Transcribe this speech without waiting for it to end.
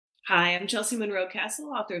Hi, I'm Chelsea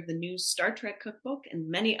Monroe-Cassel, author of the new Star Trek Cookbook and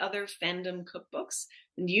many other fandom cookbooks,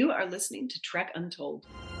 and you are listening to Trek Untold.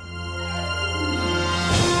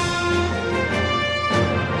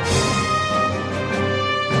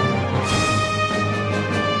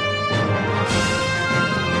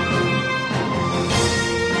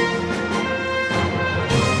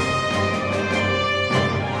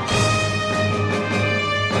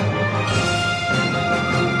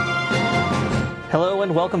 Hello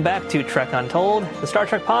and welcome back to Trek Untold, the Star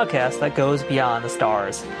Trek podcast that goes beyond the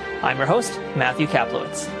stars. I'm your host, Matthew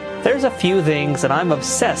Kaplowitz. There's a few things that I'm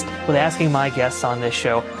obsessed with asking my guests on this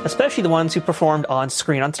show, especially the ones who performed on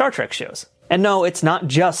screen on Star Trek shows. And no, it's not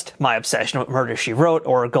just my obsession with Murder, She Wrote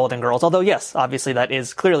or Golden Girls, although yes, obviously that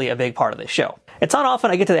is clearly a big part of this show. It's not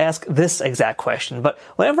often I get to ask this exact question, but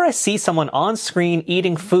whenever I see someone on screen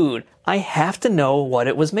eating food, I have to know what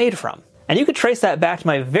it was made from. And you could trace that back to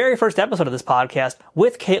my very first episode of this podcast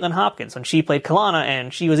with Caitlin Hopkins when she played Kalana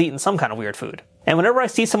and she was eating some kind of weird food. And whenever I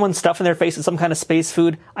see someone stuffing their face with some kind of space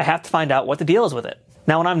food, I have to find out what the deal is with it.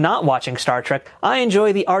 Now, when I'm not watching Star Trek, I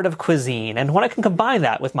enjoy the art of cuisine, and when I can combine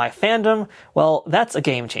that with my fandom, well, that's a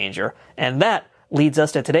game changer. And that leads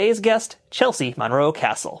us to today's guest, Chelsea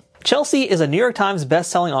Monroe-Cassel. Chelsea is a New York Times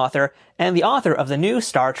best-selling author and the author of the new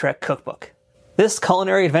Star Trek Cookbook. This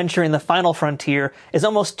culinary adventure in the final frontier is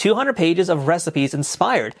almost 200 pages of recipes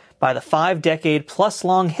inspired by the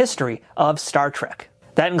 5-decade-plus-long history of Star Trek.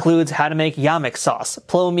 That includes how to make yamek sauce,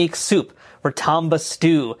 plomeek soup, rotamba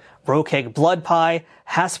stew, roqueg blood pie,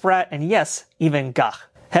 hasprat, and yes, even gach.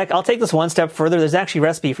 Heck, I'll take this one step further. There's actually a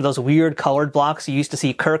recipe for those weird colored blocks you used to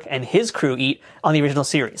see Kirk and his crew eat on the original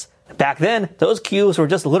series. Back then, those cubes were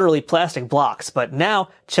just literally plastic blocks, but now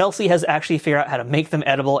Chelsea has actually figured out how to make them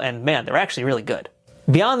edible, and man, they're actually really good.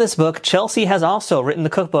 Beyond this book, Chelsea has also written the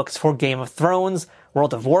cookbooks for Game of Thrones,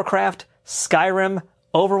 World of Warcraft, Skyrim,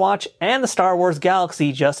 Overwatch, and the Star Wars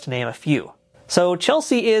galaxy, just to name a few. So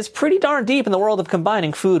Chelsea is pretty darn deep in the world of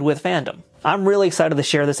combining food with fandom. I'm really excited to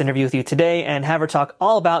share this interview with you today and have her talk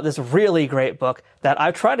all about this really great book that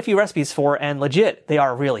I've tried a few recipes for, and legit, they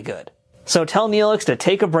are really good. So tell Neelix to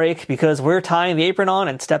take a break because we're tying the apron on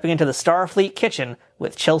and stepping into the Starfleet kitchen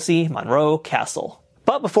with Chelsea Monroe-Cassel.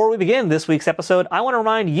 But before we begin this week's episode, I want to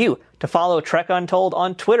remind you to follow Trek Untold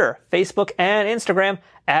on Twitter, Facebook, and Instagram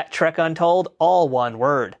at Trek Untold, all one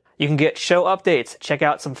word. You can get show updates, check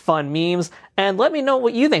out some fun memes, and let me know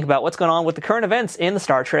what you think about what's going on with the current events in the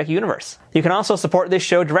Star Trek universe. You can also support this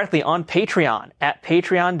show directly on Patreon at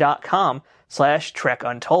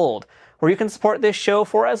patreon.com/TrekUntold, where you can support this show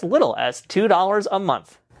for as little as $2 a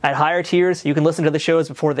month. At higher tiers, you can listen to the shows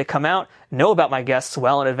before they come out, know about my guests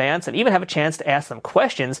well in advance, and even have a chance to ask them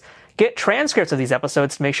questions, get transcripts of these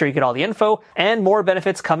episodes to make sure you get all the info, and more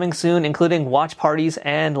benefits coming soon, including watch parties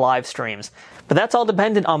and live streams. But that's all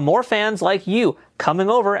dependent on more fans like you coming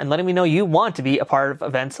over and letting me know you want to be a part of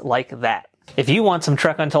events like that. If you want some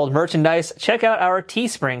Trek Untold merchandise, check out our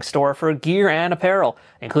Teespring store for gear and apparel,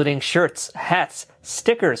 including shirts, hats,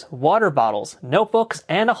 stickers, water bottles, notebooks,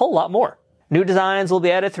 and a whole lot more. New designs will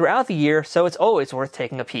be added throughout the year, so it's always worth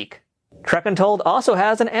taking a peek. Trek Untold also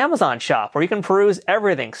has an Amazon shop where you can peruse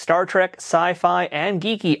everything Star Trek, sci-fi, and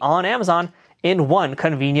geeky on Amazon in one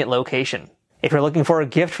convenient location. If you're looking for a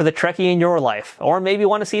gift for the Trekkie in your life, or maybe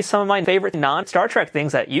want to see some of my favorite non-Star Trek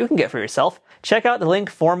things that you can get for yourself, check out the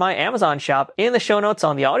link for my Amazon shop in the show notes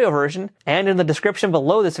on the audio version and in the description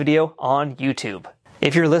below this video on YouTube.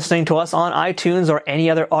 If you're listening to us on iTunes or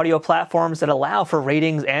any other audio platforms that allow for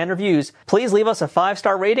ratings and reviews, please leave us a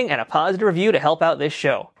 5-star rating and a positive review to help out this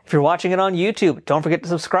show. If you're watching it on YouTube, don't forget to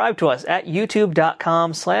subscribe to us at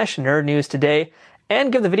youtube.com/nerdnewstoday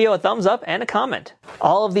and give the video a thumbs up and a comment.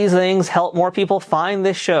 All of these things help more people find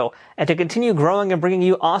this show and to continue growing and bringing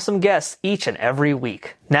you awesome guests each and every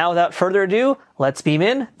week. Now, without further ado, let's beam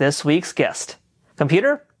in this week's guest.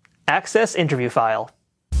 Computer, access interview file.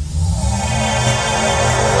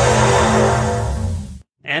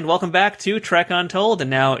 And welcome back to Trek Untold, and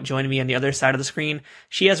now joining me on the other side of the screen,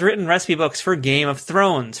 she has written recipe books for Game of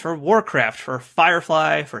Thrones, for Warcraft, for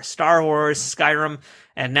Firefly, for Star Wars, Skyrim,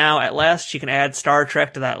 and now at last she can add Star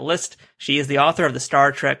Trek to that list. She is the author of the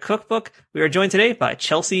Star Trek Cookbook. We are joined today by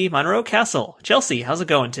Chelsea Monroe-Cassel. Chelsea, how's it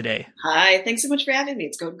going today? Hi, thanks so much for having me.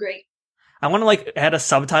 It's going great. I want to add a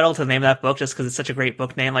subtitle to the name of that book just because it's such a great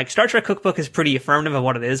book name. Star Trek Cookbook is pretty affirmative of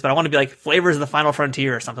what it is, but I want to be Flavors of the Final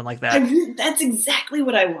Frontier or something like that. That's exactly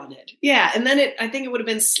what I wanted. Yeah, and then I think it would have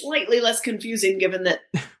been slightly less confusing given that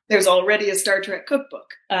there's already a Star Trek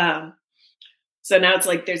Cookbook. So now it's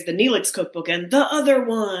there's the Neelix Cookbook and the other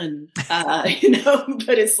one,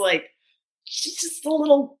 but it's just a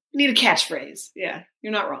little, need a catchphrase. Yeah,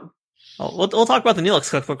 you're not wrong. Well, we'll talk about the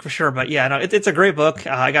Neelix cookbook for sure, but yeah, no, it's a great book.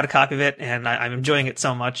 I got a copy of it, and I'm enjoying it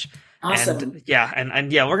so much. Awesome. And yeah,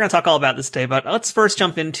 and yeah, we're gonna talk all about this today. But let's first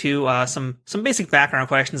jump into some basic background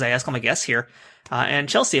questions I ask all my guests here. And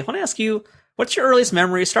Chelsea, I want to ask you, what's your earliest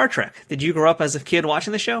memory of Star Trek? Did you grow up as a kid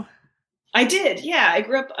watching the show? I did. Yeah, I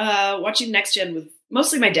grew up watching Next Gen with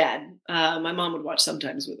mostly my dad. My mom would watch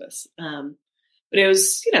sometimes with us. But it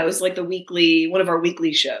was, it was like one of our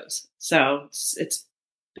weekly shows. So it's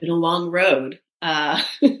been a long road. Every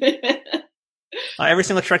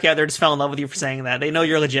single Trekkie out there just fell in love with you for saying that. They know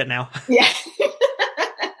you're legit now. Yeah.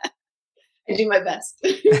 I do my best.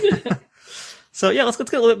 So yeah, let's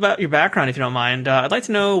get a little bit about your background, if you don't mind. I'd like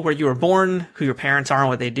to know where you were born, who your parents are and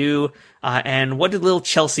what they do, and what did little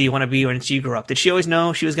Chelsea want to be when she grew up? Did she always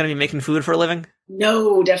know she was going to be making food for a living?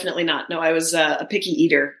 No, definitely not. No, I was a picky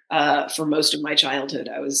eater for most of my childhood.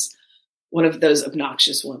 I was one of those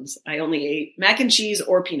obnoxious ones. I only ate mac and cheese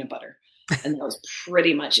or peanut butter, and that was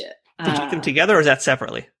pretty much it. Did you eat them together, or is that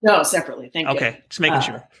separately? No, separately. Thank you. Okay, just making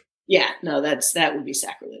sure. Yeah, no, that would be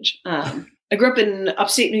sacrilege. I grew up in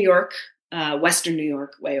upstate New York, Western New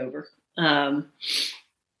York, way over,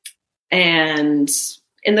 and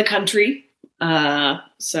in the country.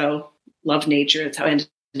 So love nature. That's how I ended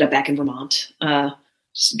up back in Vermont.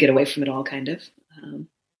 Just to get away from it all, kind of.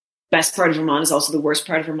 Best part of Vermont is also the worst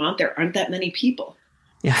part of Vermont. There aren't that many people.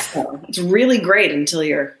 Yeah, so it's really great until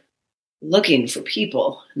you're looking for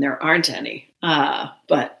people, and there aren't any.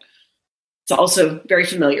 But it's also very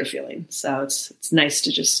familiar feeling. So it's nice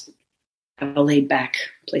to just have a laid back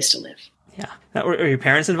place to live. Yeah. Now, were your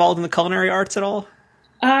parents involved in the culinary arts at all?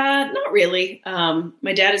 Not really.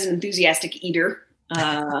 My dad is an enthusiastic eater,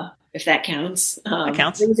 if that counts. That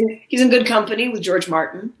counts. He's in good company with George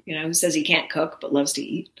Martin, who says he can't cook but loves to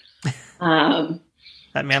eat.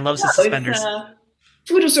 That man loves his suspenders.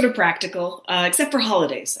 Food was sort of practical, except for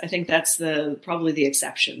holidays. I think that's probably the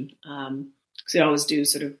exception. Because we always do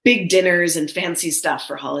sort of big dinners and fancy stuff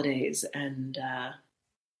for holidays, and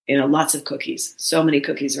lots of cookies. So many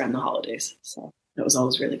cookies around the holidays. So that was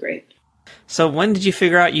always really great. So when did you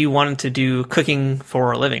figure out you wanted to do cooking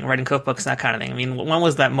for a living, writing cookbooks and that kind of thing? I mean, when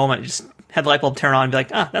was that moment? You just had the light bulb turn on and be like,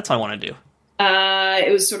 that's what I want to do.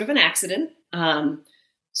 It was sort of an accident.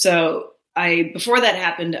 So before that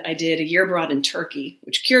happened, I did a year abroad in Turkey,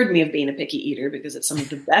 which cured me of being a picky eater because it's some of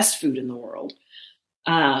the best food in the world.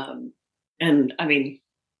 And I mean,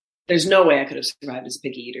 there's no way I could have survived as a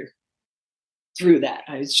picky eater through that.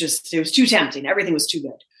 It was too tempting. Everything was too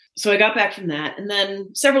good. So I got back from that. And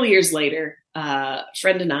then several years later, a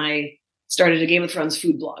friend and I started a Game of Thrones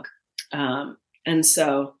food blog. And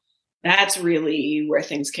so that's really where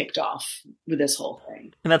things kicked off with this whole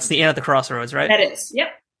thing. And that's the Inn at the Crossroads, right? That is. Yep.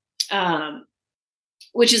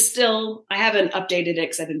 Which is still, I haven't updated it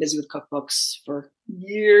because I've been busy with cookbooks for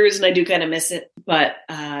years and I do kind of miss it. But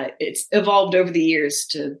it's evolved over the years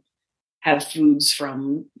to have foods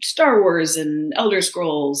from Star Wars and Elder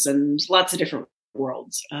Scrolls and lots of different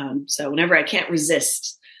worlds. So whenever I can't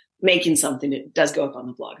resist making something, it does go up on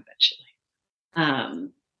the blog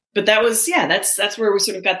eventually. But that was, that's where we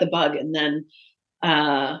sort of got the bug. And then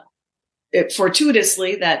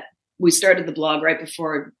fortuitously that we started the blog right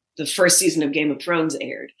before the first season of Game of Thrones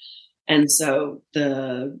aired. And so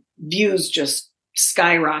the views just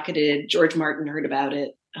skyrocketed. George Martin heard about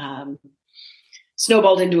it,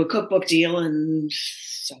 snowballed into a cookbook deal. And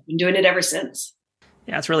so I've been doing it ever since.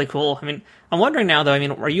 Yeah, it's really cool. I mean, I'm wondering now, though,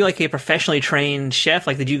 are you like a professionally trained chef?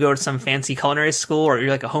 Like, did you go to some fancy culinary school or you're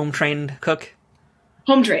like a home-trained cook?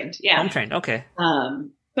 Home-trained, yeah. Home-trained, okay.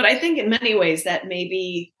 But I think in many ways that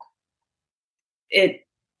maybe it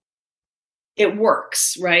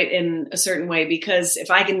works, right, in a certain way, because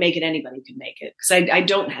if I can make it, anybody can make it. Because I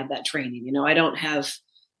don't have that training, I don't have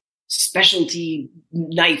specialty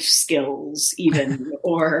knife skills even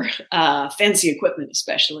or fancy equipment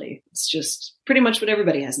especially. It's just pretty much what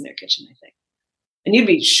everybody has in their kitchen, I think. And you'd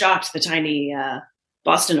be shocked the tiny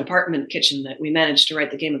Boston apartment kitchen that we managed to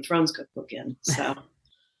write the Game of Thrones cookbook in. So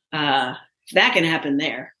if that can happen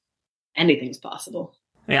there, anything's possible.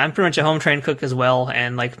 Yeah, I'm pretty much a home trained cook as well,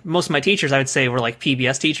 and like most of my teachers, I would say, were like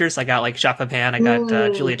PBS teachers. I got like Jacques Pepin, I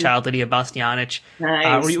got Julia Child, Lydia Bastianich.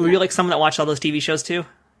 Nice. Were you like someone that watched all those TV shows too?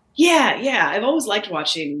 Yeah. I've always liked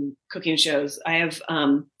watching cooking shows. I have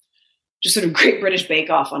just sort of Great British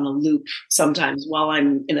Bake Off on a loop sometimes while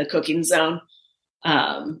I'm in a cooking zone.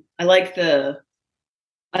 I like that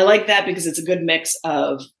because it's a good mix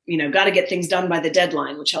of, got to get things done by the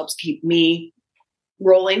deadline, which helps keep me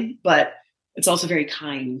rolling, but it's also very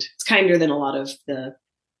kind. It's kinder than a lot of the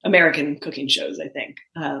American cooking shows, I think.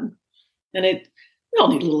 And we all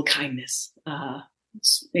need a little kindness.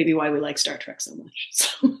 It's maybe why we like Star Trek so much.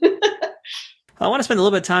 So. I want to spend a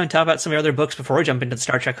little bit of time and talk about some of your other books before we jump into the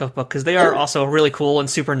Star Trek Cookbook, because they are also really cool and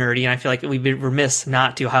super nerdy, and I feel like we'd be remiss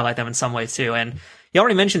not to highlight them in some ways too. And you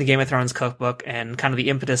already mentioned the Game of Thrones Cookbook and kind of the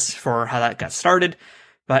impetus for how that got started.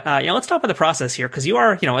 But, let's talk about the process here, because you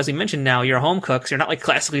are, as we mentioned now, you're a home cook, so you're not like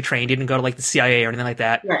classically trained. You didn't go to like the CIA or anything like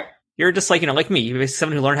that. Right. You're just like, like me. You're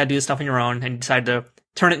someone who learned how to do this stuff on your own and decided to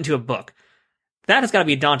turn it into a book. That has got to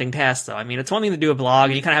be a daunting task, though. I mean, it's one thing to do a blog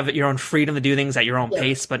and you kind of have your own freedom to do things at your own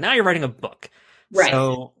pace, but now you're writing a book. Right.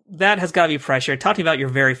 So that has got to be pressure. Talk to me about your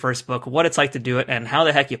very first book, what it's like to do it, and how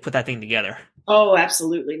the heck you put that thing together. Oh,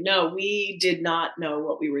 absolutely. No, we did not know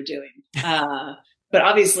what we were doing. But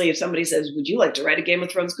obviously, if somebody says, would you like to write a Game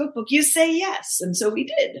of Thrones cookbook? You say yes. And so we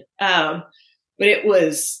did. But it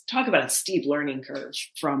was, talk about a steep learning curve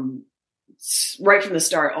from right from the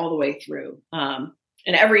start all the way through. And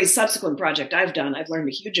every subsequent project I've done, I've learned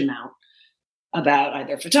a huge amount about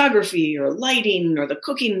either photography or lighting or the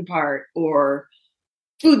cooking part or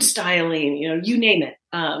food styling, you name it.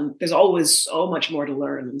 There's always so much more to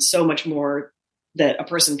learn and so much more that a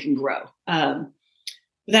person can grow.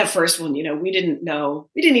 That first one, we didn't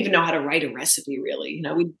even know how to write a recipe really.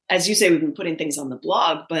 As you say, we've been putting things on the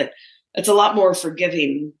blog, but it's a lot more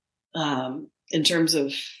forgiving in terms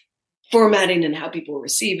of formatting and how people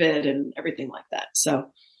receive it and everything like that.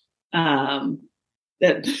 So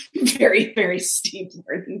that very, very steep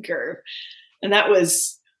learning curve. And that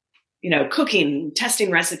was, cooking, testing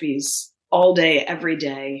recipes all day, every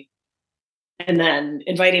day. And then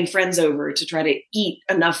inviting friends over to try to eat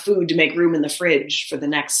enough food to make room in the fridge for the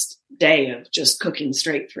next day of just cooking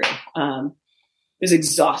straight through. It was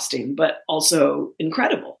exhausting, but also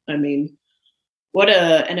incredible. I mean, what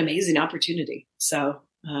an amazing opportunity. So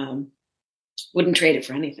wouldn't trade it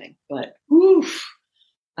for anything, but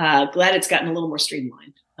glad it's gotten a little more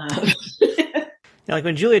streamlined. Like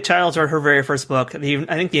when Julia Childs wrote her very first book, I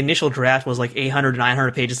think the initial draft was like 800 to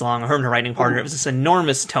 900 pages long. Her and her writing partner, it was this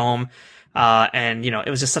enormous tome. And it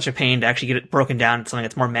was just such a pain to actually get it broken down to something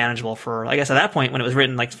that's more manageable for, I guess at that point when it was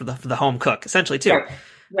written like for the home cook essentially too.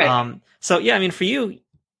 Right. So yeah, I mean for you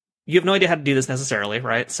have no idea how to do this necessarily,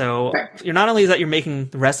 right? So you're not only is that you're making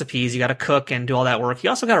the recipes, you got to cook and do all that work.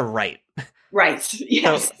 You also got to write. Right.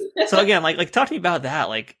 Yes. So again, like talk to me about that.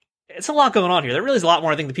 Like it's a lot going on here. There really is a lot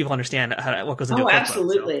more I think that people understand what goes into a cookbook.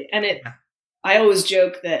 Absolutely. So, and I always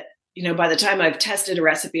joke that, by the time I've tested a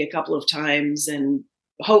recipe a couple of times and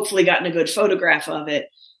hopefully gotten a good photograph of it,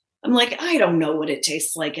 I'm like, I don't know what it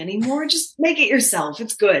tastes like anymore. Just make it yourself.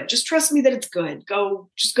 It's good. Just trust me that it's good.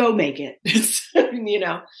 Just go make it.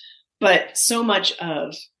 But so much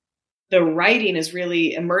of the writing is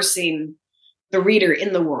really immersing the reader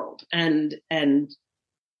in the world and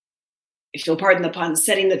if you'll pardon the pun,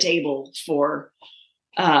 setting the table for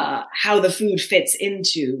how the food fits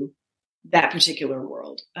into that particular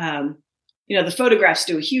world. The photographs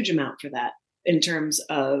do a huge amount for that in terms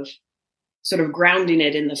of sort of grounding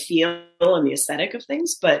it in the feel and the aesthetic of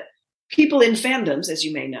things. But people in fandoms, as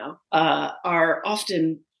you may know, are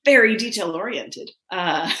often very detail oriented.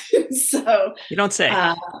 So you don't say.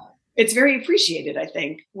 It's very appreciated, I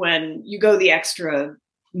think, when you go the extra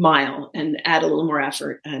mile and add a little more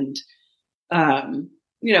effort and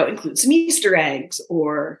include some Easter eggs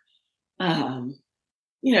or,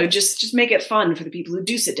 just make it fun for the people who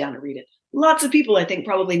do sit down and read it. Lots of people, I think,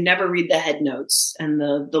 probably never read the head notes and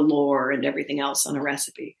the lore and everything else on a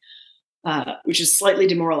recipe, which is slightly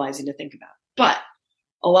demoralizing to think about. But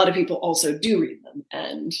a lot of people also do read them.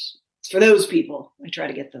 And for those people, I try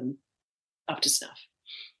to get them up to snuff.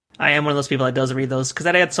 I am one of those people that does read those because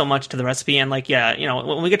that adds so much to the recipe. And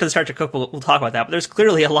when we get to the Star Trek cookbook, we'll talk about that. But there's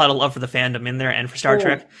clearly a lot of love for the fandom in there and for Star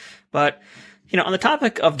Trek. But, on the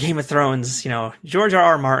topic of Game of Thrones, George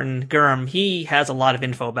R.R. Martin, Gurm, he has a lot of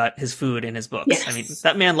info about his food in his books. Yes. I mean,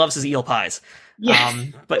 that man loves his eel pies.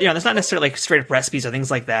 Yes. But, there's not necessarily like straight up recipes or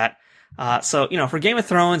things like that. So, for Game of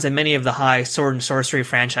Thrones and many of the high sword and sorcery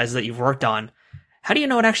franchises that you've worked on, how do you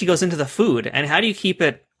know what actually goes into the food? And how do you keep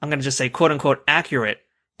it, I'm going to just say, quote unquote, accurate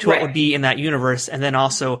to what would be in that universe, and then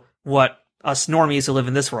also what us normies who live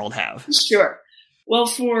in this world have? Sure. Well,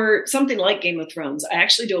 for something like Game of Thrones, I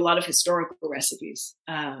actually do a lot of historical recipes.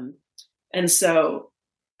 And so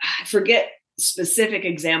I forget specific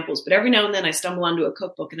examples, but every now and then I stumble onto a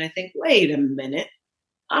cookbook and I think, wait a minute,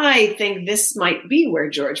 I think this might be where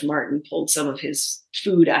George Martin pulled some of his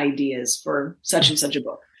food ideas for such and such a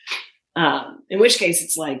book. In which case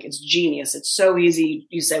it's genius. It's so easy.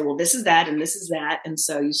 You say, well, this is that and this is that. And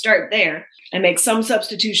so you start there and make some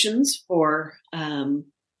substitutions for,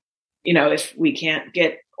 if we can't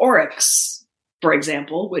get oryx, for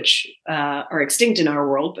example, which are extinct in our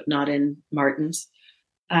world, but not in Martin's,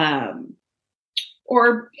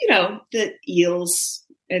 or, the eels.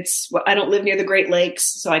 I don't live near the Great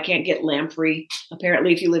Lakes, so I can't get lamprey.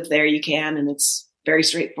 Apparently, if you live there, you can, and it's very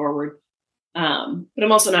straightforward. But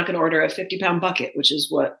I'm also not going to order a 50-pound bucket, which is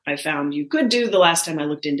what I found you could do the last time I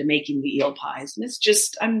looked into making the eel pies. And it's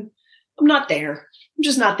just, I'm not there. I'm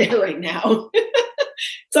just not there right now.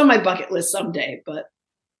 It's on my bucket list someday, but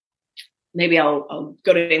maybe I'll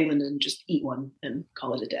go to England and just eat one and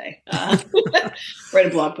call it a day. Write a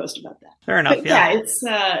blog post about that. Fair enough. But yeah, it's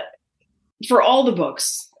for all the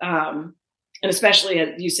books, and especially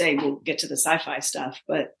as you say, we'll get to the sci-fi stuff,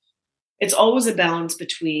 but it's always a balance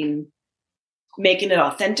between making it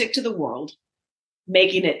authentic to the world,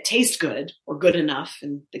 making it taste good or good enough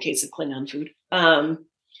in the case of Klingon food,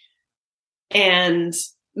 and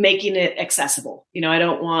making it accessible. I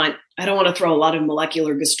don't want to throw a lot of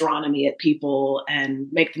molecular gastronomy at people and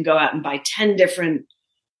make them go out and buy 10 different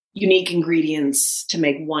unique ingredients to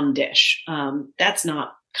make one dish. That's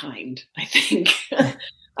not kind, I think.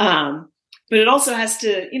 But it also has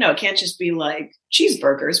to, it can't just be like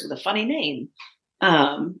cheeseburgers with a funny name.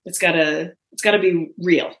 It's gotta be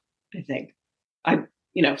real, I think.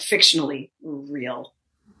 Fictionally real.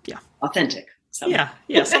 Yeah. Authentic. Yeah,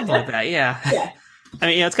 something like that. Yeah. Yeah. I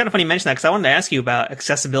mean, it's kind of funny you mention that because I wanted to ask you about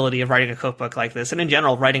accessibility of writing a cookbook like this, and in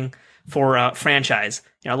general, writing for a franchise,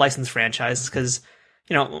 licensed franchise. Because,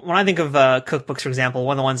 when I think of cookbooks, for example,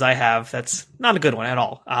 one of the ones I have that's not a good one at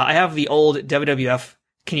all. I have the old WWF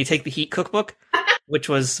Can You Take the Heat cookbook, which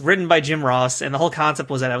was written by Jim Ross, and the whole concept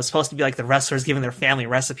was that it was supposed to be like the wrestlers giving their family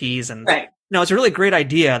recipes, and right. It's a really great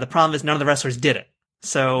idea. The problem is none of the wrestlers did it.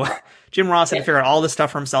 So Jim Ross had to figure out all this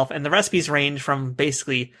stuff for himself, and the recipes range from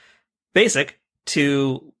basically basic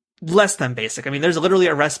to less than basic. I mean, there's literally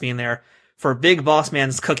a recipe in there for Big Boss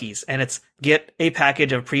Man's cookies, and it's get a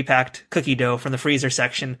package of pre-packed cookie dough from the freezer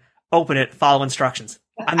section, open it, follow instructions.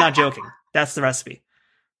 I'm not joking. That's the recipe.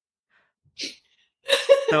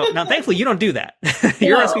 So now, thankfully, you don't do that.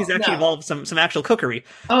 Your recipes actually involve some actual cookery.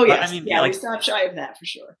 Oh, yes. We stopped shy of that for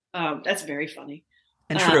sure. That's very funny.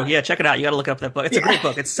 And true. Yeah, check it out. You got to look up that book. It's a great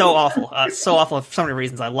book. It's so awful. So awful for so many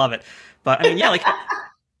reasons. I love it. But, I mean,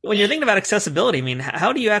 when you're thinking about accessibility, I mean,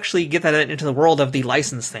 how do you actually get that into the world of the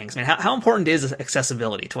licensed things? I mean, how important is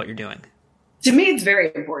accessibility to what you're doing? To me, it's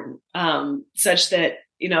very important, such that,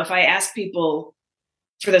 if I ask people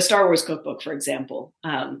for the Star Wars cookbook, for example,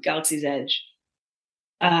 Galaxy's Edge,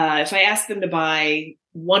 if I ask them to buy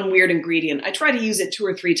one weird ingredient, I try to use it 2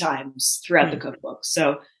 or 3 times throughout the cookbook.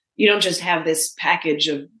 So you don't just have this package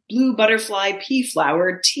of blue butterfly pea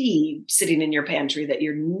flower tea sitting in your pantry that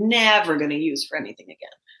you're never going to use for anything again.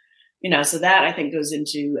 So that I think goes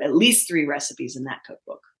into at least 3 recipes in that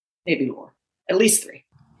cookbook, maybe more, at least 3.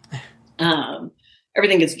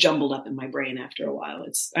 Everything gets jumbled up in my brain after a while.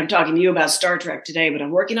 I'm talking to you about Star Trek today, but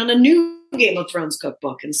I'm working on a new Game of Thrones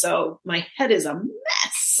cookbook. And so my head is a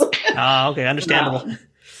mess. Okay. Understandable.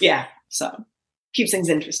 Yeah. So keeps things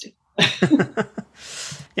interesting.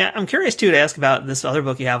 Yeah. I'm curious too to ask about this other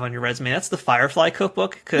book you have on your resume. That's the Firefly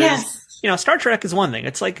cookbook. Cause yes. Star Trek is one thing.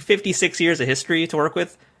 It's like 56 years of history to work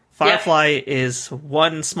with. Firefly is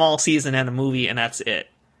one small season and a movie, and that's it.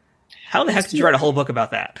 How the heck did you write a whole book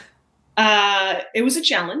about that? It was a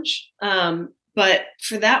challenge. But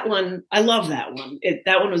for that one, I love that one.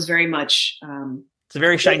 That one was very much, it's a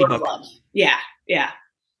very shiny book. Love. Yeah. Yeah.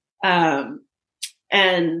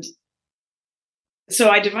 And so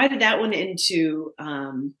I divided that one into,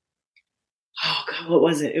 what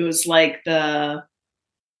was it? It was like the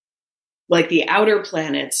outer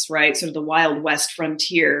planets, right? Sort of the Wild West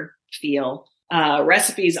frontier feel,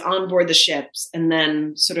 recipes on board the ships, and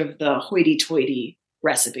then sort of the hoity-toity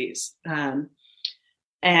recipes.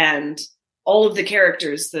 And all of the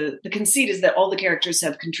characters, the conceit is that all the characters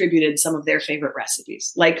have contributed some of their favorite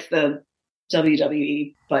recipes, like the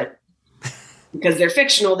WWE, but because they're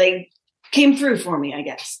fictional, they came through for me, I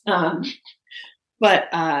guess. But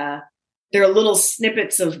there are little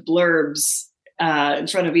snippets of blurbs in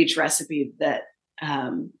front of each recipe that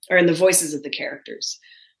are in the voices of the characters.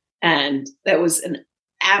 And that was an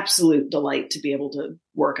absolute delight to be able to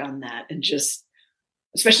work on that. And just,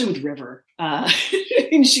 especially with River,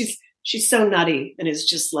 and she's so nutty, and it's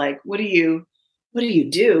just like, what do you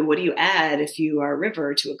do? What do you add if you are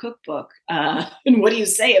River to a cookbook? And what do you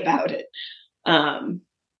say about it?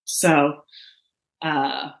 So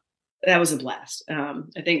that was a blast.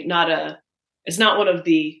 I think it's not one of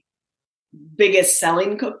the biggest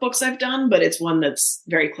selling cookbooks I've done, but it's one that's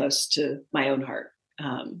very close to my own heart.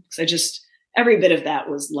 So every bit of that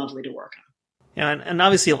was lovely to work on. Yeah, and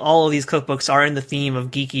obviously all of these cookbooks are in the theme of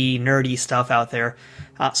geeky, nerdy stuff out there.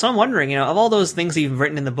 So I'm wondering, of all those things that you've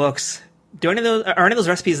written in the books, Are any of those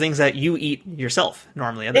recipes things that you eat yourself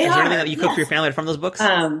normally? Is there anything that you cook for your family from those books?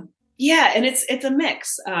 Yeah, and it's a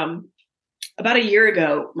mix. About a year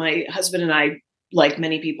ago, my husband and I, like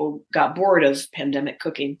many people, got bored of pandemic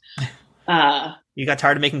cooking. You got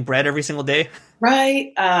tired of making bread every single day?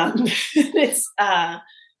 Right. That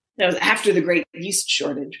was after the great yeast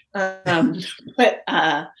shortage. But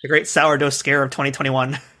the great sourdough scare of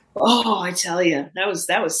 2021. Oh, I tell you, that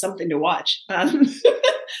was something to watch.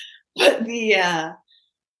 But we had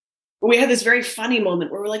this very funny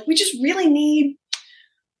moment where we're like, we just really need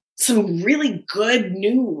some really good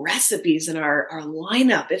new recipes in our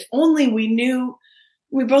lineup. If only we knew.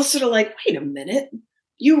 We both sort of like, wait a minute,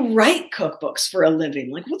 you write cookbooks for a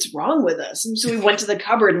living. Like, what's wrong with us? And so we went to the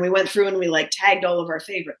cupboard and we went through and we like tagged all of our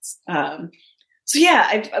favorites. So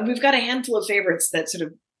yeah, we've got a handful of favorites that sort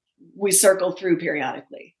of we circle through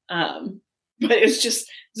periodically. But it's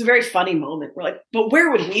a very funny moment. We're like, but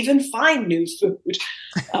where would we even find new food?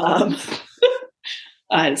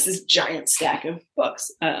 It's this giant stack of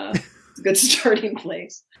books. It's a good starting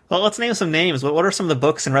place. Well, let's name some names. What are some of the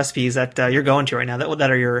books and recipes that you're going to right now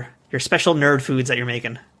that are your special nerd foods that you're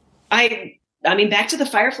making? I mean, back to the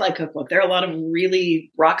Firefly cookbook. There are a lot of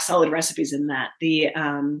really rock solid recipes in that. The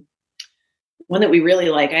one that we really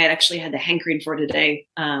like, I had actually had the hankering for today,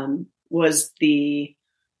 was the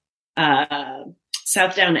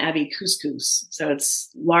Southdown Abbey couscous. So it's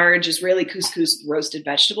large Israeli couscous with roasted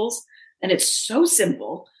vegetables. And it's so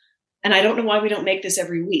simple. And I don't know why we don't make this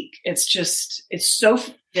every week. It's so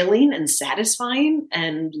filling and satisfying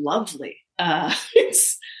and lovely.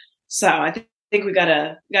 So I think we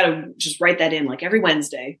gotta just write that in, like every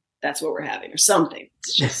Wednesday. That's what we're having or something.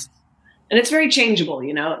 It's just, and it's very changeable,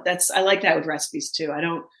 you know. I like that with recipes too. I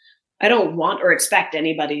don't want or expect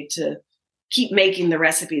anybody to keep making the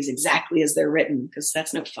recipes exactly as they're written, because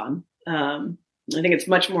that's no fun. I think it's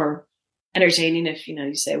much more entertaining if,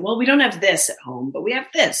 you say, well, we don't have this at home, but we have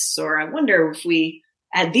this, or I wonder if we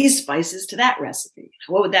add these spices to that recipe,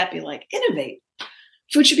 what would that be like? Innovate.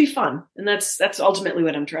 Food should be fun. And that's ultimately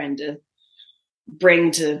what I'm trying to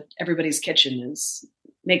bring to everybody's kitchen, is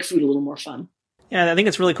make food a little more fun. Yeah, I think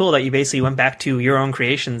it's really cool that you basically went back to your own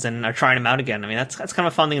creations and are trying them out again. I mean, that's kind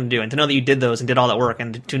of a fun thing to do, and to know that you did those and did all that work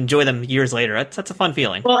and to enjoy them years later, that's a fun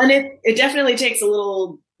feeling. Well, and it definitely takes a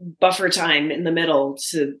little buffer time in the middle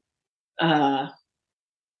to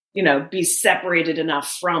be separated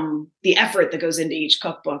enough from the effort that goes into each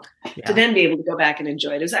cookbook to then be able to go back and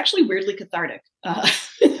enjoy it. It was actually weirdly cathartic.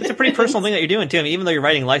 It's a pretty personal thing that you're doing too. I mean, even though you're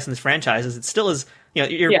writing licensed franchises, it still is,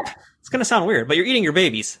 it's going to sound weird, but you're eating your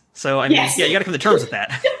babies. So, I mean, you got to come to terms with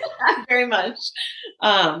that. Very much.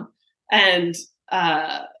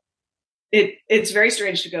 It's very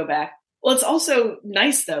strange to go back. Well, it's also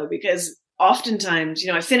nice though, because oftentimes,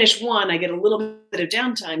 I finish one, I get a little bit of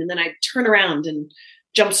downtime, and then I turn around and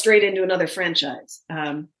jump straight into another franchise.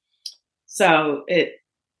 So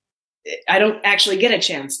I don't actually get a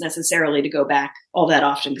chance necessarily to go back all that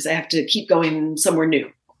often, because I have to keep going somewhere new.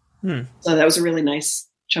 So that was a really nice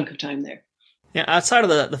chunk of time there. Yeah, outside of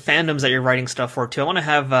the fandoms that you're writing stuff for too, I want to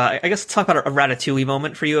have, I guess, let's talk about a Ratatouille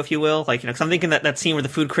moment for you, if you will. Like, because I'm thinking that scene where the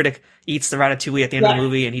food critic eats the Ratatouille at the end of the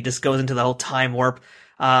movie, and he just goes into the whole time warp.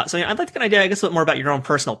 So I'd like to get an idea, I guess, a bit more about your own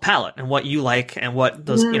personal palate and what you like and what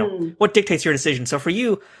those, what dictates your decision. So for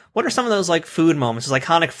you, what are some of those like food moments, those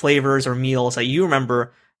iconic flavors or meals that you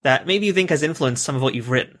remember that maybe you think has influenced some of what you've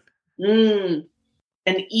written? An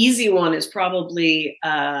easy one is probably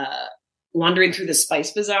wandering through the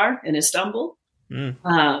Spice Bazaar in Istanbul,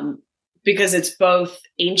 because it's both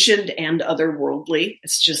ancient and otherworldly.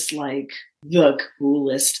 It's just like the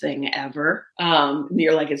coolest thing ever. And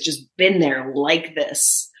you're like, it's just been there like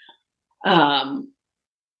this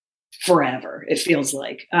forever, it feels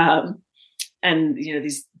like. And,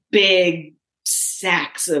 these big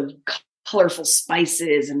sacks of colorful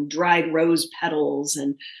spices and dried rose petals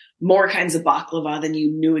and more kinds of baklava than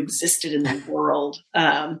you knew existed in the world.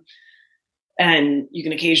 And you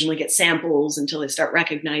can occasionally get samples until they start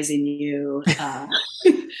recognizing you.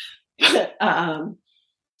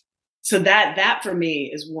 So that for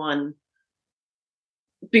me is one,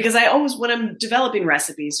 because I always, when I'm developing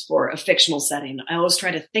recipes for a fictional setting, I always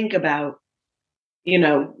try to think about,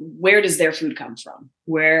 where does their food come from?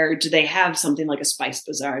 Where do they have something like a Spice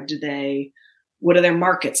Bazaar? What do their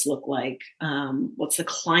markets look like? What's the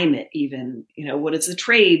climate even? What does the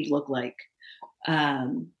trade look like?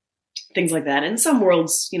 Things like that. And some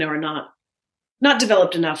worlds, are not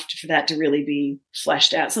developed enough for that to really be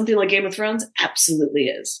fleshed out. Something like Game of Thrones absolutely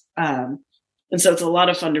is. And so it's a lot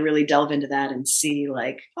of fun to really delve into that and see,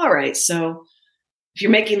 like, all right, so if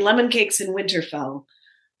you're making lemon cakes in Winterfell,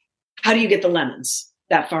 how do you get the lemons?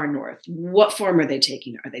 that far north. What form are they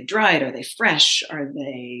taking? Are they dried? Are they fresh? Are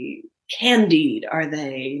they candied? Are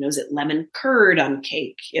they, is it lemon curd on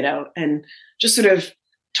cake? And just sort of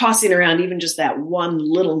tossing around even just that one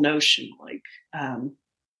little notion, like,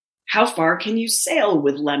 how far can you sail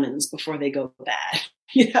with lemons before they go bad?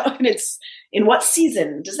 And it's in what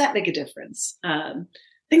season does that make a difference?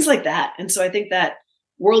 Things like that. And so I think that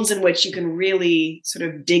worlds in which you can really sort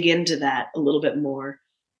of dig into that a little bit more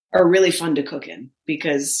are really fun to cook in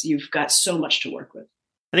because you've got so much to work with.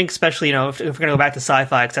 I think especially, if we're going to go back to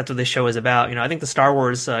sci-fi, because that's what this show is about, I think the Star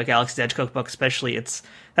Wars Galaxy's Edge cookbook especially,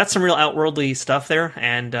 that's some real outworldly stuff there.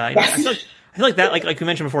 And I feel like that, like you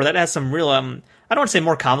mentioned before, that has some real, I don't want to say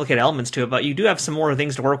more complicated elements to it, but you do have some more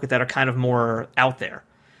things to work with that are kind of more out there.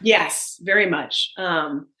 Yes, very much.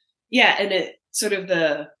 And it sort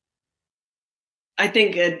of I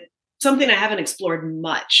think something I haven't explored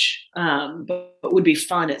much, but would be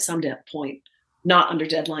fun at some point, not under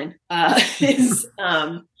deadline, is,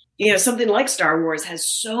 something like Star Wars has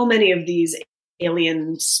so many of these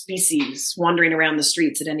alien species wandering around the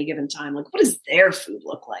streets at any given time. Like, what does their food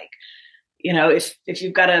look like? If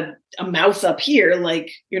you've got a mouth up here,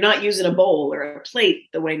 like you're not using a bowl or a plate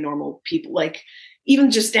the way normal people, like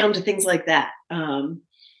even just down to things like that.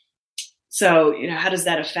 So, how does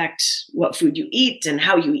that affect what food you eat and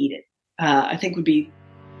how you eat it? I think would be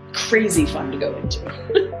crazy fun to go into.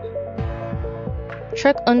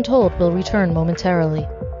 Trek Untold will return momentarily.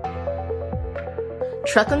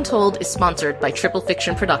 Trek Untold is sponsored by Triple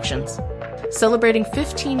Fiction Productions. Celebrating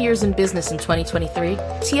 15 years in business in 2023,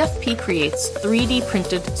 TFP creates 3D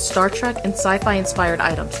printed Star Trek and sci-fi inspired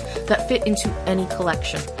items that fit into any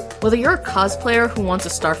collection. Whether you're a cosplayer who wants a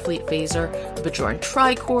Starfleet phaser, a Bajoran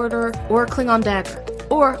tricorder, or a Klingon dagger,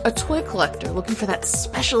 or a toy collector looking for that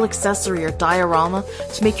special accessory or diorama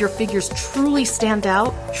to make your figures truly stand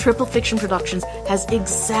out, Triple Fiction Productions has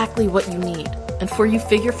exactly what you need. And for you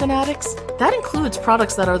figure fanatics, that includes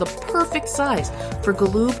products that are the perfect size for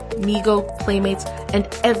Galoob, Mego, Playmates, and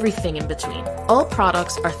everything in between. All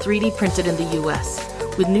products are 3D printed in the US,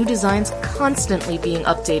 with new designs constantly being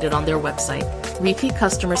updated on their website. Repeat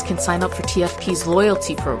customers can sign up for TFP's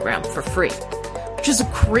loyalty program for free, which is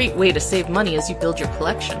a great way to save money as you build your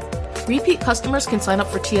collection. Repeat customers can sign up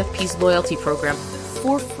for TFP's loyalty program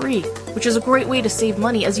for free, which is a great way to save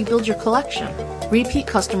money as you build your collection. Repeat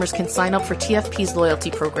customers can sign up for TFP's loyalty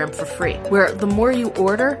program for free, where the more you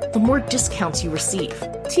order, the more discounts you receive.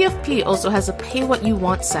 TFP also has a Pay What You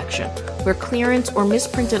Want section, where clearance or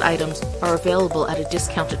misprinted items are available at a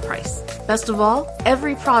discounted price. Best of all,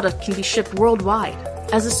 every product can be shipped worldwide.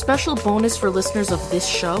 As a special bonus for listeners of this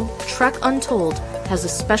show, Trek Untold has a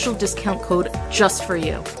special discount code just for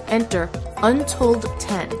you. Enter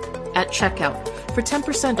Untold10 at checkout for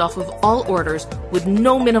 10% off of all orders with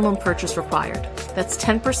no minimum purchase required. That's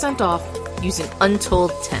 10% off using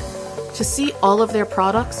Untold10. To see all of their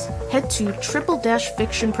products, head to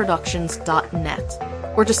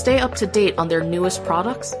triple-fictionproductions.net. Or to stay up to date on their newest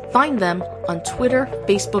products, find them on Twitter,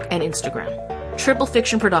 Facebook, and Instagram. Triple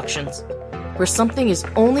Fiction Productions, where something is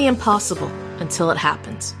only impossible until it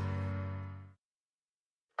happens.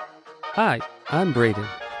 Hi, I'm Braden.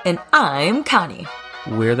 And I'm Connie.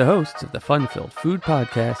 We're the hosts of the fun-filled food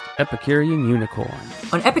podcast, Epicurean Unicorn.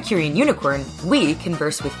 On Epicurean Unicorn, we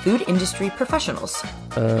converse with food industry professionals.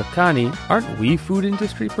 Connie, aren't we food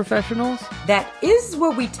industry professionals? That is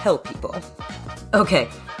what we tell people. Okay,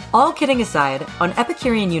 all kidding aside, on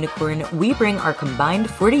Epicurean Unicorn, we bring our combined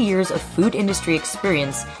 40 years of food industry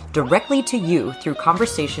experience directly to you through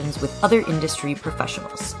conversations with other industry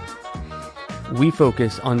professionals. We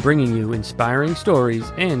focus on bringing you inspiring stories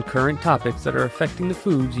and current topics that are affecting the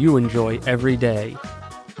foods you enjoy every day.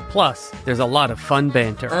 Plus, there's a lot of fun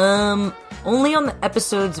banter. Only on the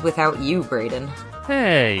episodes without you, Braden.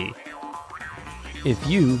 Hey! If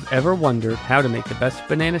you've ever wondered how to make the best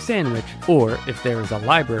banana sandwich, or if there is a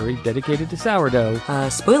library dedicated to sourdough...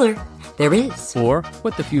 spoiler, there is. Or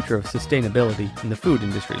what the future of sustainability in the food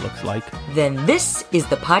industry looks like... Then this is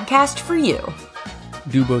the podcast for you.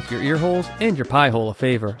 Do both your ear holes and your pie hole a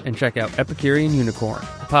favor and check out Epicurean Unicorn,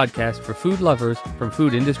 the podcast for food lovers from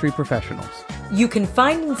food industry professionals. You can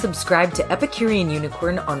find and subscribe to Epicurean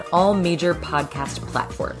Unicorn on all major podcast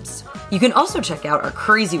platforms. You can also check out our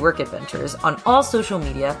crazy work adventures on all social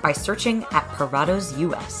media by searching at Parados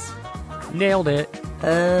US. Nailed it.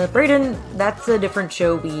 Braden, that's a different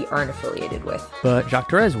show we aren't affiliated with. But Jacques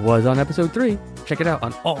Therese was on episode 3. Check it out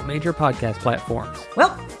on all major podcast platforms.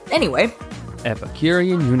 Well, anyway...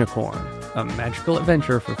 Epicurean Unicorn, a magical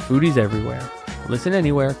adventure for foodies everywhere. Listen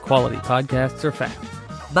anywhere quality podcasts are found.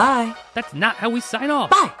 Bye. That's not how we sign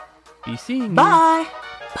off. Bye. Be seeing you. Bye.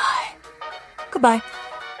 Bye. Goodbye.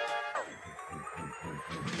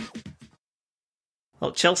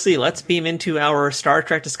 Well, Chelsea, let's beam into our Star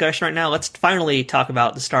Trek discussion right now. Let's finally talk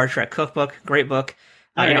about the Star Trek Cookbook. Great book.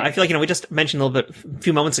 I feel like, we just mentioned a little bit, a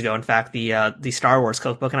few moments ago, in fact, the Star Wars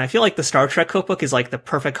Cookbook, and I feel like the Star Trek Cookbook is like the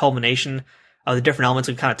perfect culmination of the different elements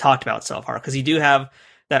we've kind of talked about so far, because you do have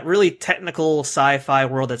that really technical sci-fi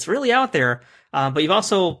world that's really out there, but you've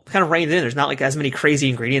also kind of reined it in. There's not like as many crazy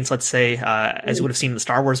ingredients, let's say, as you would have seen in the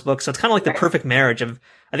Star Wars book. So it's kind of like the perfect marriage of,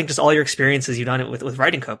 I think, just all your experiences you've done it with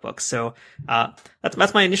writing cookbooks. So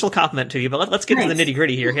that's my initial compliment to you. But let's get to the nitty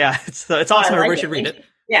gritty here. Yeah, it's awesome. Everybody should read it.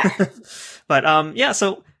 Yeah. But yeah.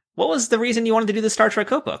 So what was the reason you wanted to do the Star Trek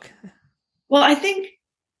cookbook? Well, I think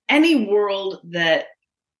any world that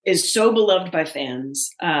is so beloved by fans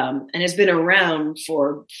and has been around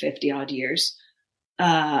for 50 odd years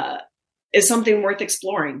is something worth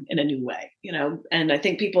exploring in a new way, and I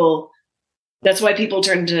think that's why people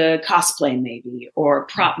turn to cosplay maybe, or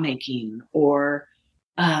prop making, or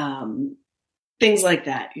things like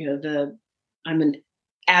that. I'm an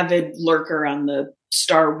avid lurker on the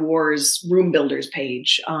Star Wars room builders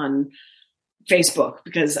page on Facebook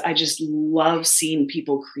because I just love seeing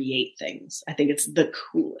people create things. I think it's the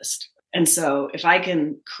coolest. And so if I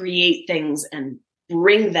can create things and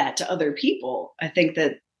bring that to other people, I think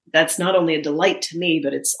that that's not only a delight to me,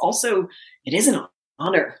 but it is an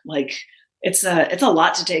honor. Like it's a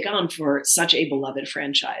lot to take on for such a beloved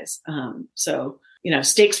franchise. So,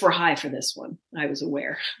 stakes were high for this one. I was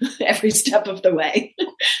aware every step of the way.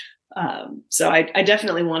 So I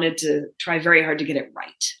definitely wanted to try very hard to get it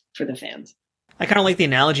right for the fans. I kind of like the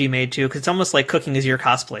analogy you made too, because it's almost like cooking is your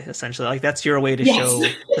cosplay, essentially. Like that's your way to show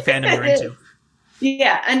the fandom you're into.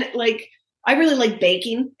 Yeah, and like I really like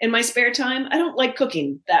baking in my spare time. I don't like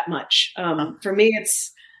cooking that much. For me,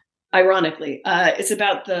 it's ironically, it's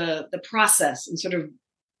about the process and sort of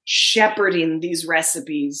shepherding these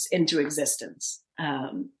recipes into existence.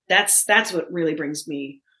 That's what really brings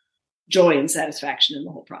me joy and satisfaction in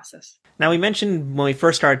the whole process. Now, we mentioned when we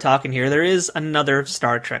first started talking here, there is another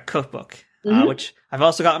Star Trek cookbook, which I've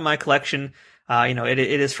also got in my collection. It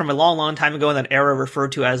is from a long, long time ago in that era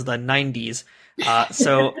referred to as the 90s.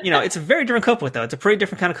 So, it's a very different cookbook, though. It's a pretty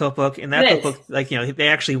different kind of cookbook. In that cookbook, they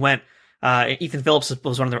actually went, Ethan Phillips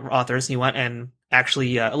was one of the authors, and he went and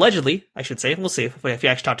actually, allegedly, I should say, we'll see if you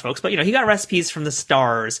actually talk to folks, but, he got recipes from the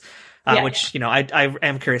stars, which, I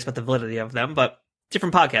am curious about the validity of them, but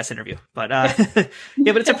different podcast interview. But, but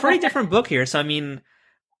it's a pretty different book here. So, I mean,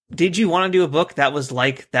 did you want to do a book that was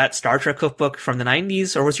like that Star Trek cookbook from the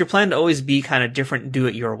 90s, or was your plan to always be kind of different, do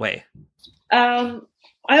it your way? I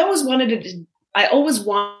always wanted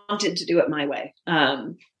to do it my way.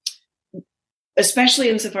 Especially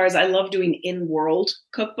insofar as I love doing in-world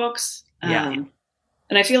cookbooks. And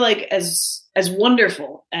I feel like as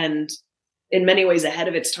wonderful and in many ways ahead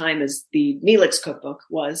of its time as the Neelix cookbook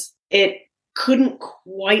was, it couldn't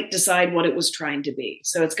quite decide what it was trying to be.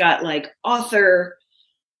 So it's got like author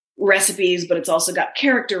recipes, but it's also got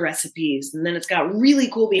character recipes. And then it's got really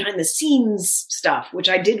cool behind the scenes stuff, which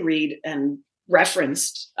I did read and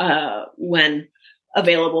referenced when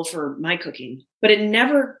available for my cooking. But it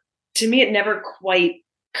never quite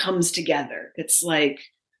comes together. It's like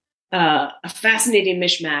a fascinating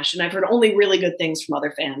mishmash. And I've heard only really good things from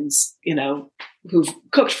other fans, who've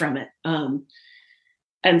cooked from it.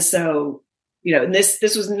 And so, and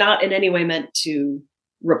this was not in any way meant to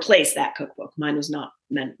replace that cookbook. Mine was not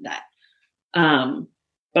meant that.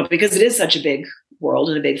 But because it is such a big world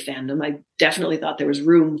and a big fandom, I definitely thought there was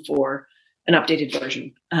room for an updated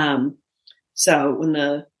version. So when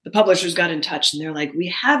the publishers got in touch and they're like,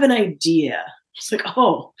 we have an idea. It's like,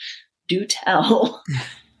 oh, do tell.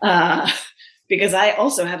 Because I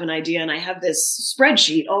also have an idea and I have this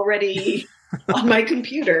spreadsheet already on my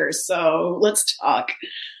computer. So let's talk,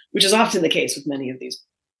 which is often the case with many of these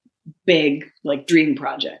big like dream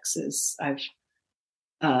projects is I've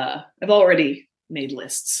already made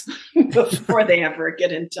lists before they ever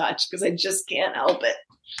get in touch because I just can't help it.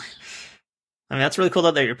 I mean, that's really cool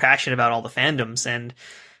that you're passionate about all the fandoms. And,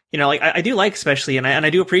 I do like, especially, and I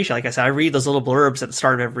do appreciate, like I said, I read those little blurbs at the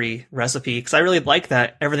start of every recipe because I really like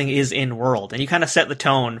that everything is in world. And you kind of set the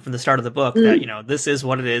tone from the start of the book that, this is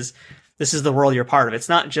what it is. This is the world you're part of. It's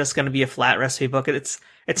not just going to be a flat recipe book. It's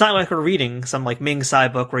not like we're reading some like Ming Tsai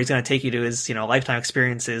book where he's going to take you to his, lifetime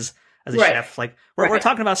experiences as a chef. Like we're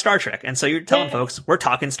talking about Star Trek. And so you're telling folks we're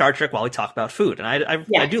talking Star Trek while we talk about food. And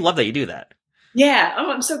I do love that you do that. Yeah.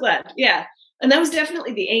 Oh, I'm so glad. Yeah. And that was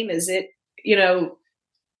definitely the aim. Is it,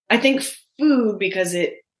 I think food, because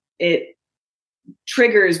it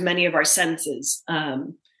triggers many of our senses,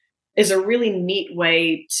 is a really neat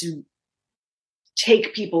way to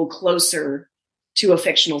take people closer to a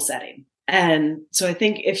fictional setting. And so I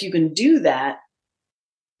think if you can do that,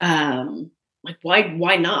 like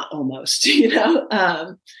why not almost,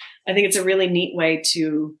 I think it's a really neat way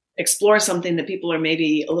to explore something that people are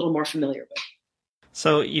maybe a little more familiar with.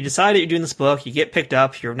 So you decide that you're doing this book, you get picked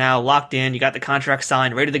up, you're now locked in, you got the contract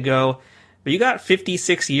signed, ready to go, but you got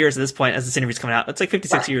 56 years at this point as this interview's coming out. It's like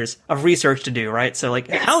 56 years of research to do, right? So like,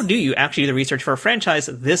 How do you actually do the research for a franchise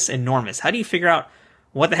this enormous? How do you figure out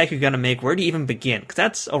what the heck you're going to make? Where do you even begin? Because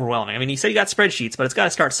that's overwhelming. I mean, you said you got spreadsheets, but it's got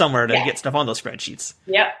to start somewhere to get stuff on those spreadsheets.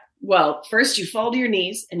 Yep. Well, first you fall to your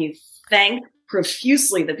knees and you thank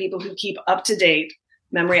profusely the people who keep up to date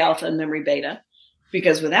Memory Alpha and Memory Beta,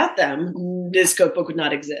 because without them, this cookbook would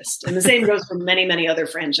not exist. And the same goes for many, many other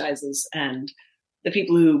franchises and the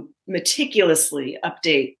people who meticulously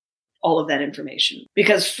update all of that information.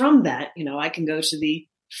 Because from that, I can go to the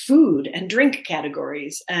food and drink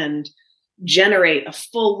categories and generate a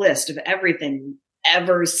full list of everything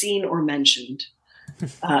ever seen or mentioned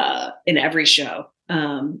in every show.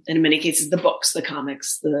 And in many cases, the books, the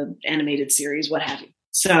comics, the animated series, what have you.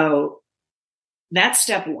 So that's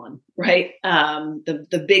step one, right?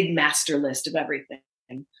 The big master list of everything.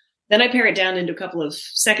 Then I pare it down into a couple of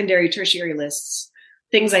secondary, tertiary lists,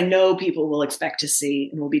 things I know people will expect to see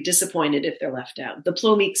and will be disappointed if they're left out. The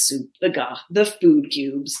plomeek soup, the gah, the food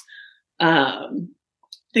cubes,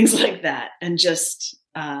 things like that. And just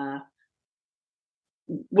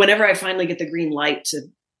whenever I finally get the green light to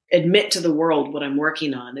admit to the world what I'm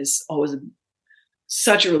working on is always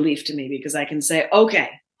such a relief to me, because I can say, okay,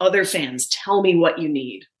 other fans, tell me what you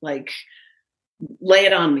need. Like, lay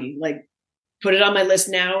it on me. Like, put it on my list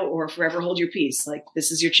now or forever hold your peace. Like,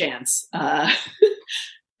 this is your chance.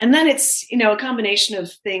 And then it's, a combination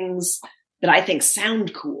of things that I think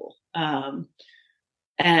sound cool.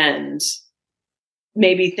 And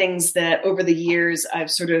maybe things that over the years I've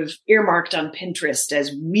sort of earmarked on Pinterest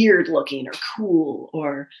as weird looking or cool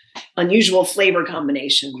or unusual flavor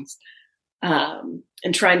combinations,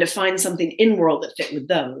 and trying to find something in world that fit with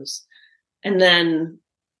those. And then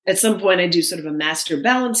at some point I do sort of a master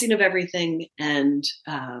balancing of everything. And,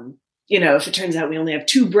 if it turns out we only have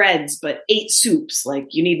 2 breads, but 8 soups, like,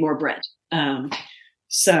 you need more bread.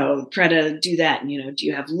 So try to do that. And, do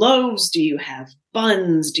you have loaves? Do you have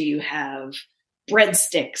buns? Do you have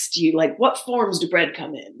breadsticks? Do you what forms do bread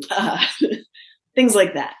come in? Things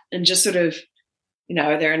like that. And just sort of,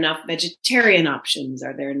 are there enough vegetarian options?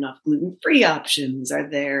 Are there enough gluten-free options? Are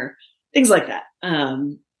there things like that?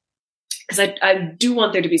 Because I do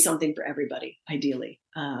want there to be something for everybody, ideally.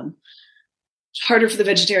 It's harder for the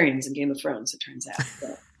vegetarians in Game of Thrones, it turns out.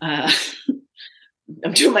 But,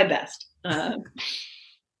 I'm doing my best.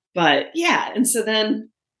 But yeah, and so then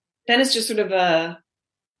it's just sort of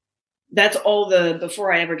that's all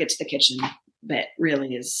before I ever get to the kitchen bit,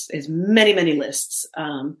 really is many, many lists,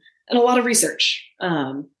 and a lot of research.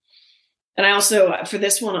 And I also, for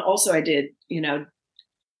this one also I did,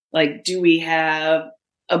 do we have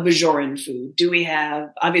a Bajoran food?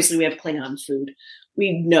 Obviously we have Klingon food.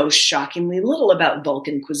 We know shockingly little about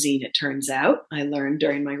Vulcan cuisine, it turns out. I learned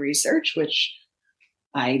during my research, which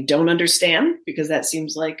I don't understand, because that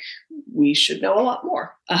seems like we should know a lot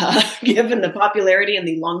more, given the popularity and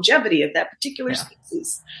the longevity of that particular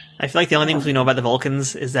species. I feel like the only things we know about the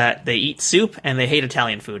Vulcans is that they eat soup and they hate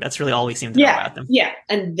Italian food. That's really all we seem to know about them. Yeah,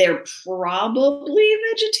 and they're probably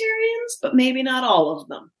vegetarians, but maybe not all of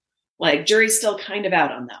them. Jury's still kind of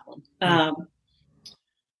out on that one.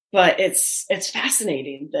 But it's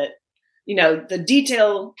fascinating that, the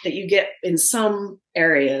detail that you get in some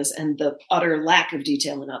areas and the utter lack of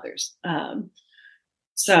detail in others.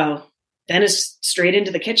 So then it's straight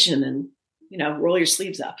into the kitchen and, roll your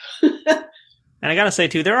sleeves up. And I gotta say,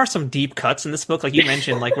 too, there are some deep cuts in this book. Like you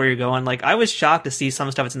mentioned, where you're going. I was shocked to see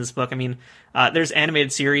some stuff that's in this book. I mean, there's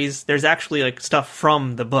animated series. There's actually, stuff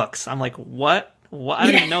from the books. I'm like, what? I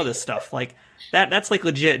didn't even know this stuff. That's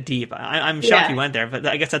legit deep. I'm shocked you went there, but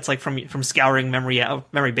I guess that's from scouring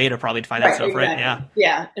memory beta probably to find that stuff, exactly. Right?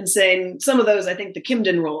 Yeah. And saying some of those, I think the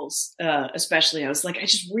Kimden rolls, especially, I was like,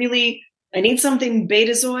 I need something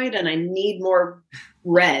Betazoid and I need more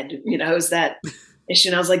red, is that issue.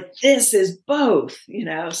 And I was like, this is both,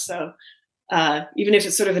 so even if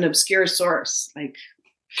it's sort of an obscure source,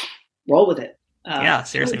 roll with it. Yeah,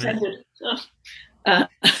 seriously.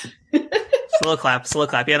 Slow clap.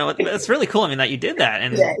 Yeah, it's really cool. I mean, that you did that,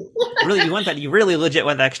 and you really legit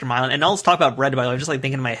went the extra mile. And I'll talk about bread, by the way. I'm just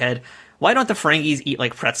thinking in my head, why don't the Ferengis eat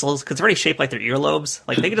pretzels? Because it's already shaped like their earlobes.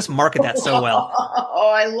 They could just market that so well.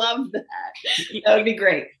 Oh, I love that. That would be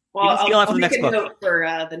great. Well, I'll for the next book. Note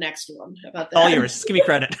for the next one. How about that? All yours. Just give me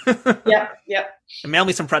credit. Yep. And mail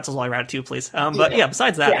me some pretzels while you're at it too, please. But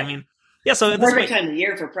besides that, I mean, so perfect time of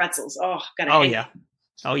year for pretzels. Oh, gotta.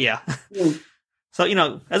 Oh yeah. Mm. So,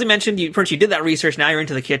 as we mentioned, first you did that research, now you're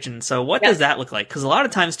into the kitchen. So what does that look like? Because a lot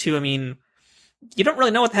of times, too, you don't really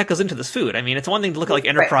know what the heck goes into this food. It's one thing to look at like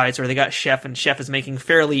Enterprise where they got chef and chef is making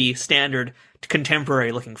fairly standard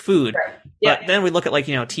contemporary looking food. Right. Yeah. But then we look at like,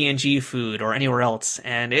 TNG food or anywhere else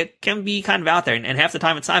and it can be kind of out there. And half the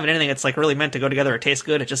time it's not even anything that's like really meant to go together or taste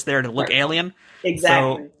good. It's just there to look alien.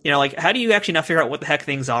 Exactly. So, like how do you actually now figure out what the heck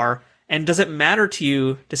things are? And does it matter to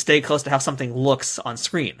you to stay close to how something looks on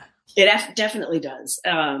screen? It definitely does.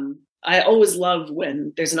 I always love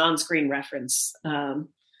when there's an on-screen reference.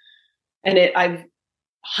 And I've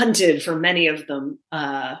hunted for many of them,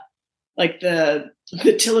 like the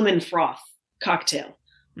Tilleman froth cocktail.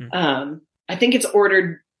 I think it's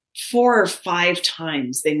ordered 4 or 5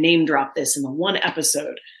 times. They name drop this in the one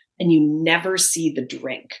episode, and you never see the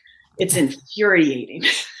drink. It's infuriating.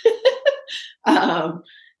 And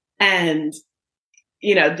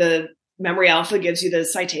the Memory Alpha gives you the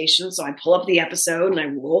citation, so I pull up the episode and I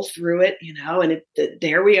roll through it, and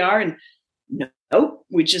there we are. And no,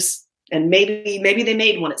 we just. And maybe they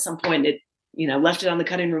made one at some point. It, left it on the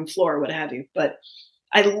cutting room floor or what have you. But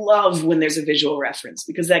I love when there's a visual reference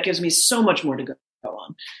because that gives me so much more to go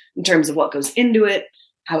on in terms of what goes into it,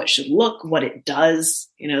 how it should look, what it does.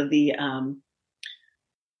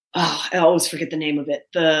 I always forget the name of it.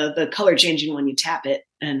 The color changing when you tap it,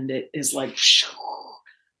 and it is like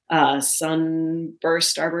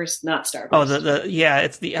sunburst, starburst, not starburst. Oh, it's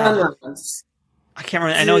the. I can't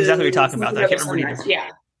remember. I know exactly what you're talking about. I can't remember either.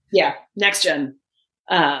 Yeah, next gen.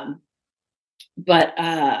 But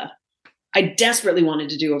I desperately wanted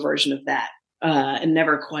to do a version of that and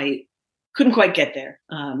couldn't quite get there.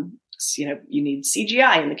 You need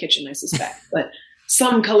CGI in the kitchen, I suspect, but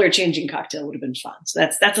some color changing cocktail would have been fun. So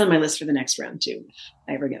that's on my list for the next round too, if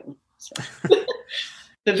I ever get one. So.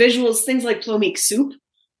 The visuals, things like plomeek soup.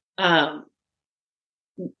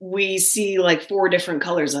 We see like 4 different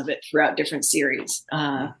colors of it throughout different series.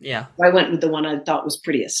 I went with the one I thought was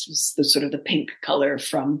prettiest. It was the sort of the pink color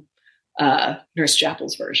from Nurse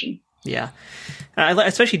Chapel's version. Yeah. I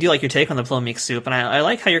especially do like your take on the plomeek soup. And I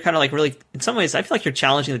like how you're kind of like really, in some ways, I feel like you're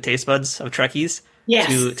challenging the taste buds of Trekkies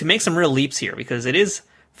to make some real leaps here because it is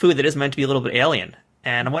food that is meant to be a little bit alien.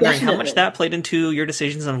 And I'm wondering how much that played into your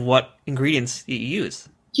decisions on what ingredients you use.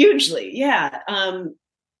 Hugely, yeah.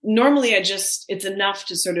 Normally it's enough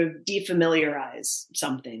to sort of defamiliarize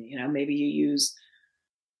something, maybe you use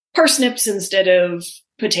parsnips instead of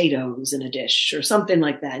potatoes in a dish or something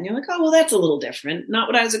like that. And you're like, oh, well, that's a little different. Not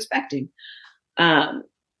what I was expecting. But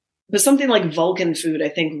something like Vulcan food, I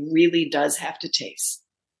think really does have to taste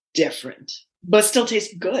different, but still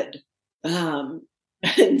taste good. And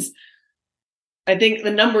I think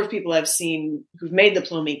the number of people I've seen who've made the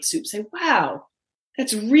plomeek soup say, wow,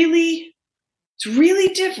 it's really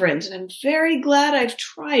different. And I'm very glad I've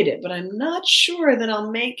tried it, but I'm not sure that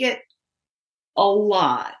I'll make it a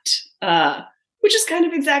lot, which is kind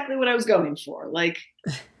of exactly what I was going for. Like,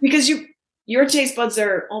 because your taste buds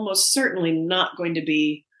are almost certainly not going to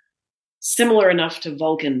be similar enough to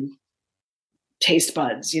Vulcan taste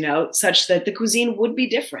buds, such that the cuisine would be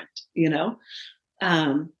different, and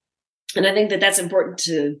I think that that's important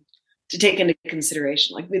to take into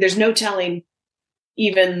consideration. Like, there's no telling,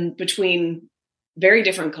 even between very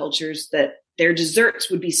different cultures, that their desserts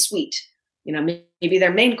would be sweet. Maybe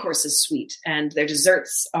their main course is sweet and their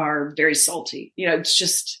desserts are very salty. It's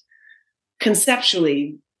just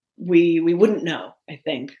conceptually, we wouldn't know, I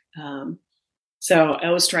think. So I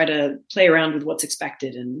always try to play around with what's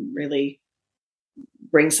expected and really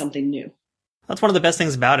bring something new. That's one of the best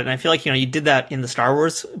things about it. And I feel like, you did that in the Star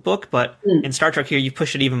Wars book, but in Star Trek here, you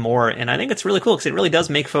push it even more. And I think it's really cool because it really does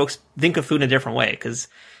make folks think of food in a different way. Because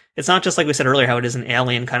it's not just like we said earlier, how it is an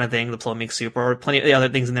alien kind of thing, the plomeek soup, or plenty of the other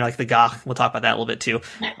things in there, like the gach. We'll talk about that a little bit too.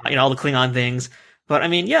 All the Klingon things. But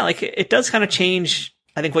like it does kind of change,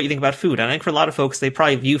 I think, what you think about food. And I think for a lot of folks, they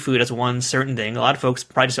probably view food as one certain thing. A lot of folks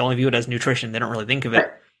probably just only view it as nutrition. They don't really think of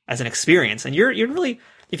it as an experience. And you're really,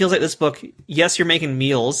 it feels like this book, yes, you're making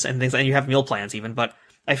meals and things, and you have meal plans even, but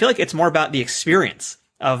I feel like it's more about the experience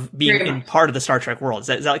of being in part of the Star Trek world. Is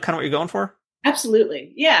that kind of what you're going for?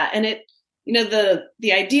 Absolutely. Yeah. And it,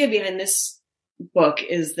 the idea behind this book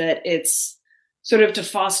is that it's sort of to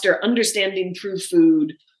foster understanding through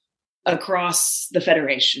food across the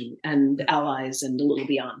Federation and allies and a little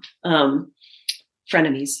beyond,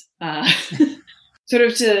 frenemies, sort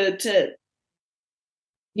of to,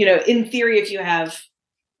 in theory, if you have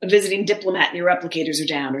a visiting diplomat and your replicators are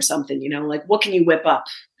down or something, like what can you whip up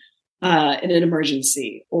in an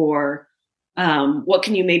emergency, or what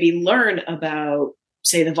can you maybe learn about,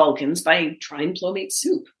 say, the Vulcans by trying plomeek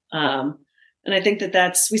soup. And I think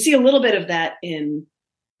that we see a little bit of that in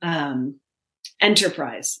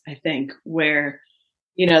enterprise, I think, where,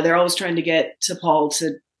 they're always trying to get to Paul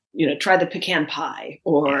to, try the pecan pie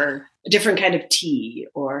or a different kind of tea,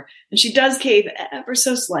 and she does cave ever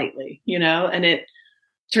so slightly, and it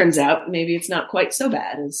turns out maybe it's not quite so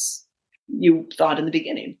bad as you thought in the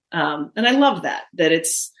beginning. And I love that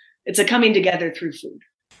it's a coming together through food.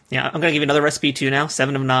 Yeah, I'm going to give you another recipe too now.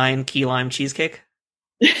 7 of 9 key lime cheesecake.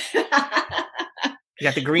 You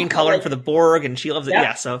got the green coloring for the Borg, and she loves it. Yep.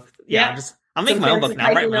 Yeah, so I'm making my own book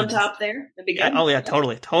now. Right on top there. That'd be good. Oh yeah,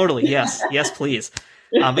 totally. Yes, please.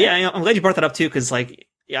 But yeah, I'm glad you brought that up too, because I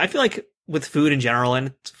feel like with food in general,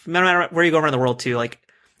 and no matter where you go around the world too, like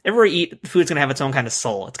everywhere you eat, food's going to have its own kind of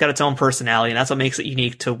soul. It's got its own personality, and that's what makes it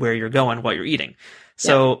unique to where you're going, what you're eating.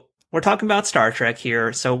 So we're talking about Star Trek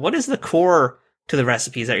here. So what is the core to the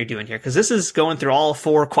recipes that you're doing here? Because this is going through all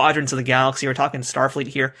 4 quadrants of the galaxy. We're talking Starfleet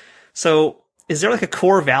here. So is there like a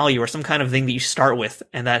core value or some kind of thing that you start with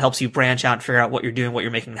and that helps you branch out and figure out what you're doing, what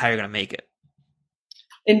you're making, and how you're going to make it?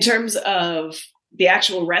 In terms of the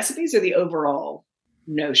actual recipes or the overall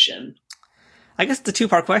notion? I guess it's a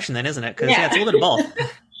 2-part question then, isn't it? Because it's a little bit of both.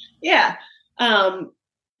 Yeah.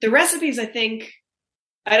 The recipes, I think,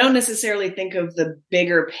 I don't necessarily think of the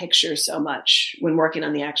bigger picture so much when working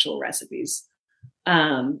on the actual recipes.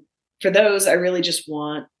 For those, I really just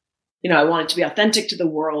want, I want it to be authentic to the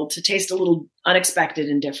world, to taste a little unexpected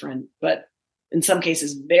and different, but in some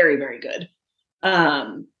cases, very, very good.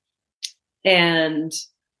 And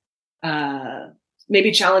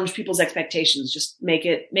maybe challenge people's expectations, just make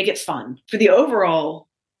it fun. For the overall,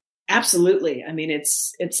 absolutely. I mean,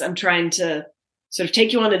 I'm trying to sort of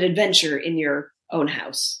take you on an adventure in your own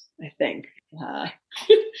house, I think.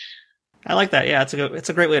 I like that. Yeah, it's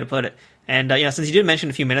a great way to put it. And since you did mention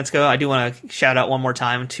a few minutes ago, I do want to shout out one more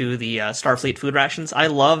time to the Starfleet food rations. I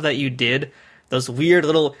love that you did those weird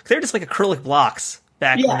little, they're just like acrylic blocks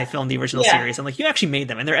back when they filmed the original series. And like, you actually made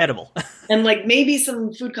them and they're edible. And like maybe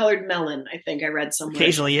some food colored melon, I think I read somewhere.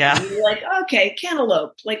 Occasionally, yeah. And you're like, okay,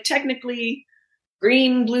 cantaloupe, like technically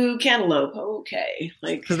green, blue cantaloupe. Okay.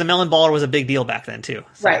 Like, because the melon baller was a big deal back then too.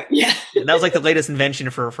 So, right. Yeah. That was like the latest invention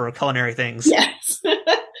for culinary things. Yes.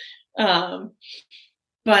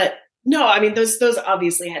 But no, I mean, those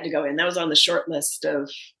obviously had to go in. That was on the short list of,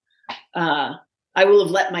 I will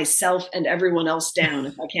have let myself and everyone else down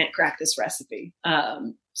if I can't crack this recipe.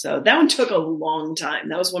 So that one took a long time.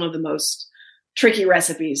 That was one of the most tricky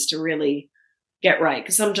recipes to really get right.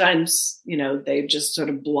 Because sometimes, they just sort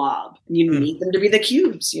of blob. And you need them to be the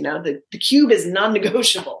cubes. The cube is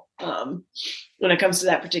non-negotiable when it comes to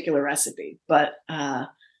that particular recipe. But I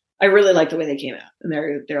really like the way they came out. And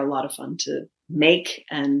they're a lot of fun to make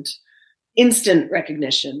and instant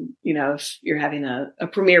recognition. If you're having a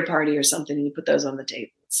premiere party or something and you put those on the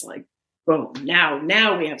table, it's like, boom,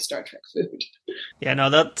 now we have Star Trek food. Yeah, no,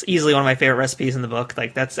 that's easily one of my favorite recipes in the book.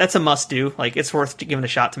 Like that's a must do. Like it's worth giving a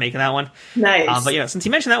shot to making that one. Nice. But since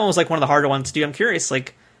you mentioned that one was like one of the harder ones to do, I'm curious,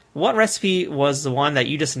 like what recipe was the one that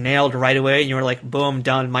you just nailed right away and you were like, boom,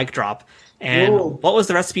 done, mic drop? And what was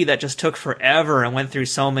the recipe that just took forever and went through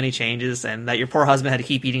so many changes and that your poor husband had to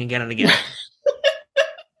keep eating again and again?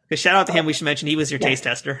 Shout out to him. We should mention he was your taste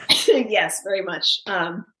tester. Yes, very much.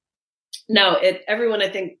 No, everyone I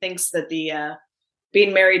think thinks that the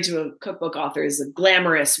being married to a cookbook author is a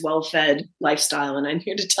glamorous, well-fed lifestyle, and I'm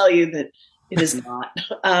here to tell you that it is not.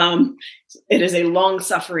 It is a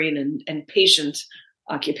long-suffering and patient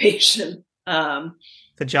occupation.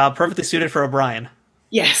 The job perfectly suited for O'Brien.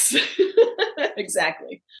 Yes,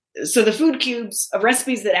 exactly. So the food cubes of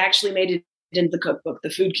recipes that actually made it into the cookbook, the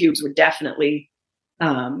food cubes were definitely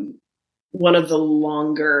one of the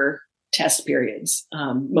longer test periods,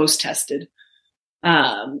 most tested.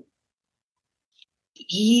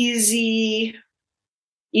 Easy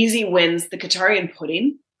wins the Qatarian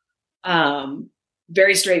pudding.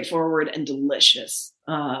 Very straightforward and delicious.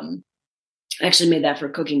 I actually made that for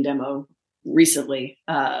a cooking demo recently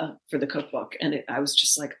for the cookbook, and I was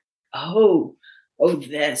just like, oh,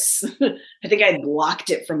 this. I think I blocked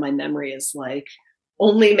it from my memory as like,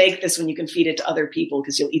 only make this when you can feed it to other people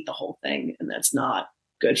because you'll eat the whole thing, and that's not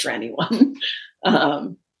good for anyone.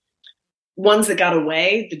 Ones that got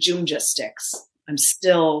away, the Jumja sticks. I'm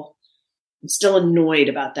still annoyed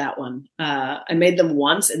about that one. I made them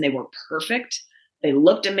once and they were perfect. They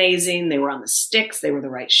looked amazing. They were on the sticks. They were the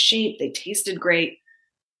right shape. They tasted great.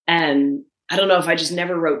 And I don't know if I just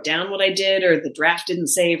never wrote down what I did or the draft didn't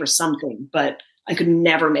save or something, but I could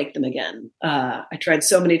never make them again. I tried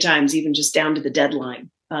so many times, even just down to the deadline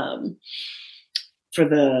for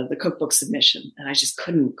the cookbook submission, and I just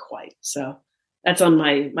couldn't quite. So that's on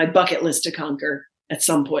my bucket list to conquer. at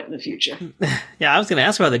some point in the future. Yeah, I was going to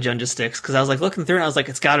ask about the Junja sticks because I was like looking through and I was like,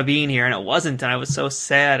 it's got to be in here, and it wasn't, and I was so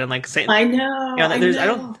sad and like saying, I know.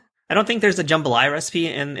 I don't think there's a jambalaya recipe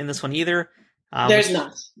in this one either. There's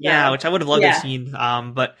not. Yeah, which I would have loved to have seen.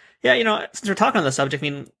 But yeah, since we're talking on the subject, I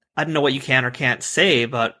mean, I don't know what you can or can't say,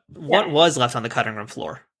 but what was left on the cutting room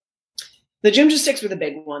floor? The Junja sticks were the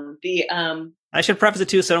big one. I should preface it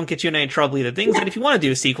too, so I don't get you in any trouble either. Things that if you want to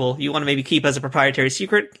do a sequel, you want to maybe keep as a proprietary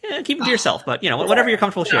secret, keep it to yourself. But whatever you're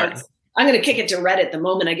comfortable sharing. I'm going to kick it to Reddit the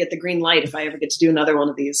moment I get the green light if I ever get to do another one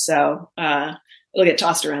of these. So it'll get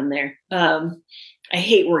tossed around there. I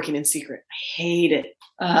hate working in secret. I hate it.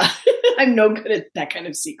 I'm no good at that kind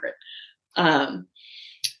of secret.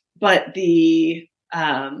 But the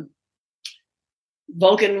Vulcan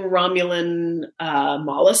Romulan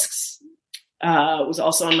mollusks was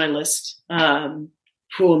also on my list. I'm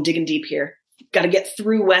digging deep here. Got to get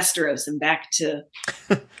through Westeros and back to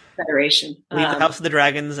Federation. Leave the House of the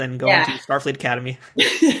Dragons and go into Starfleet Academy.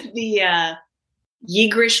 The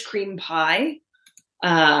Ygritte cream pie.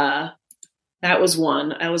 That was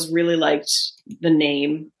one. I always really liked the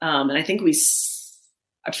name. And I think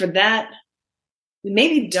for that, we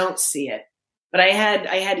maybe don't see it, but I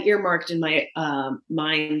had earmarked in my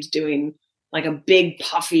mind doing like a big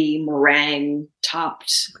puffy meringue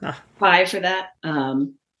topped pie for that,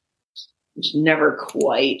 which never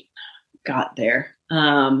quite got there.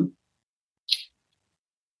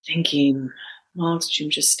 Thinking, well, it's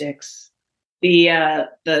Junja sticks.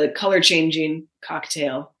 The color changing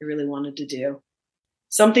cocktail I really wanted to do.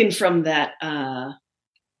 Something from that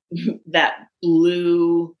that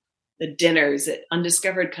blue, the dinners at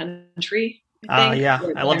Undiscovered Country. I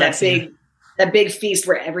love that scene. That big feast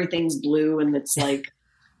where everything's blue and it's like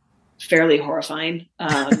fairly horrifying.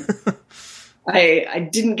 I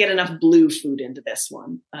didn't get enough blue food into this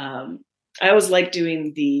one. I always like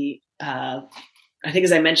doing the I think,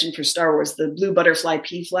 as I mentioned for Star Wars, the blue butterfly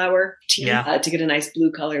pea flower tea to get a nice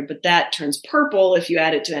blue color, but that turns purple if you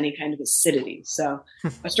add it to any kind of acidity. So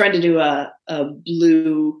I was trying to do a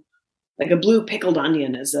blue, like a blue pickled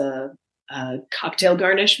onion as a cocktail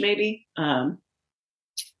garnish, maybe.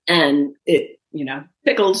 And it,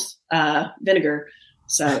 pickled vinegar,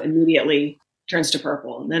 so immediately turns to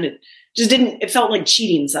purple. And then it just it felt like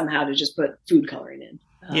cheating somehow to just put food coloring in.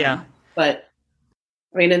 But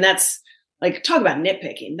I mean, and that's, like, talk about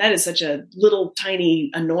nitpicking. That is such a little tiny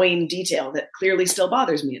annoying detail that clearly still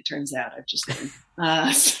bothers me, it turns out. I've just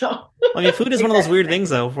food is one of those weird things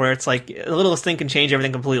though, where it's like the littlest thing can change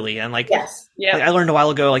everything completely. And like, I learned a while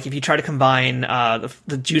ago, like if you try to combine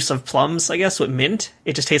the juice of plums, I guess, with mint,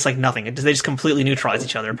 it just tastes like nothing. They just completely neutralize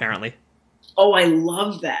each other, apparently. Oh, I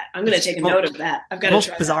love that. I'm going to take a note of that. I've got to try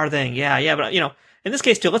most bizarre thing. Yeah. But in this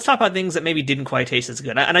case too, let's talk about things that maybe didn't quite taste as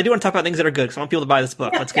good. And I do want to talk about things that are good because I want people to buy this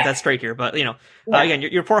book. Let's get that straight here. But again,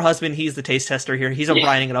 your poor husband, he's the taste tester here. He's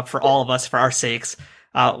brining it up for all of us, for our sakes.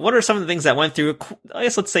 What are some of the things that went through? I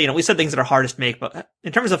guess let's say, we said things that are hardest to make, but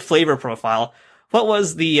in terms of flavor profile, what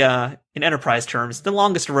was the, in Enterprise terms, the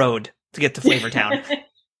longest road to get to Flavor Town?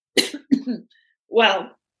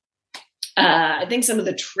 Well, I think some of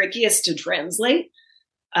the trickiest to translate,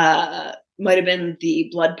 might have been the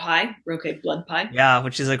blood pie, roquette blood pie. Yeah,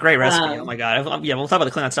 which is a great recipe. Oh my God. We'll talk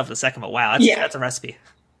about the Klingon stuff in a second, but wow, that's a recipe.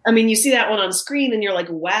 I mean, you see that one on screen and you're like,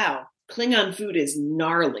 wow, Klingon food is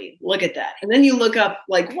gnarly. Look at that. And then you look up,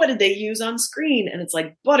 like, what did they use on screen? And it's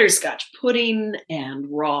like butterscotch pudding and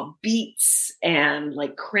raw beets and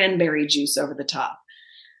like cranberry juice over the top.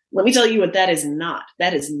 Let me tell you what that is not.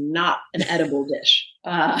 That is not an edible dish.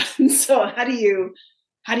 So how do you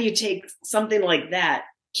take something like that,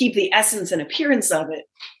 keep the essence and appearance of it,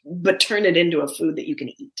 but turn it into a food that you can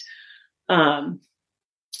eat?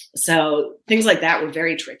 So things like that were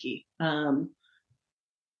very tricky.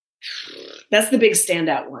 That's the big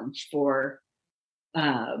standout one for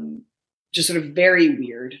just sort of very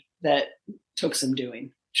weird that took some doing.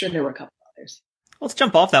 I'm sure there were a couple others. Let's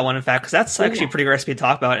jump off that one, in fact, because that's actually a pretty good recipe to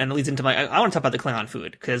talk about, and it leads into I want to talk about the Klingon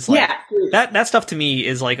food, because that stuff to me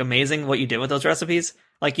is like amazing what you did with those recipes.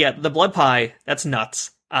 Like, the blood pie, that's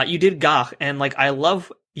nuts. You did gagh, and like I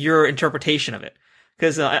love your interpretation of it,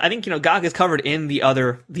 because I think gagh is covered in the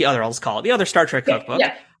other I'll just call it the other Star Trek cookbook.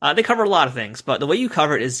 They cover a lot of things, but the way you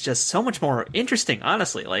cover it is just so much more interesting.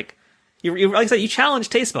 Honestly, like you like I said, you challenge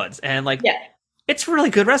taste buds, and like it's a really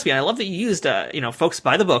good recipe. And I love that you used folks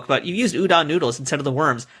buy the book, but you used udon noodles instead of the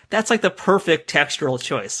worms. That's like the perfect textural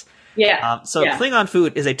choice. Klingon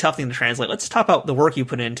food is a tough thing to translate. Let's talk about the work you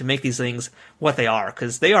put in to make these things what they are,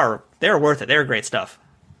 because they're worth it. They're great stuff.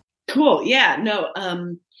 Cool. Yeah. No.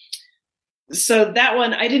 So that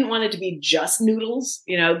one, I didn't want it to be just noodles.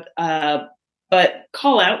 I but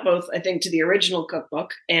call out both, I think, to the original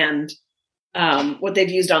cookbook and what they've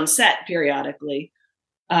used on set periodically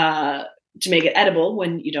to make it edible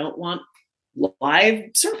when you don't want live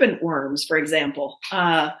serpent worms, for example.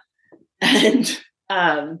 But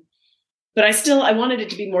I wanted it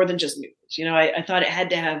to be more than just noodles. I thought it had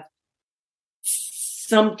to have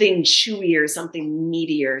something chewier, something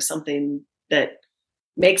meatier, something that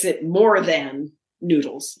makes it more than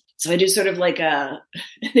noodles. So I do sort of like an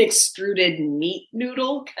extruded meat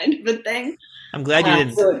noodle kind of a thing. I'm glad you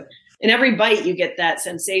didn't. So in every bite, you get that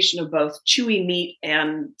sensation of both chewy meat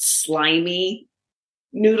and slimy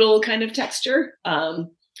noodle kind of texture. And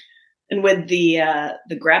with the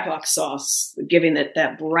Grappock sauce, giving it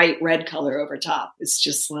that bright red color over top, it's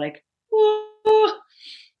just like, oh,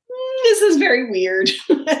 this is very weird,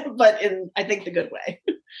 but in, I think, the good way.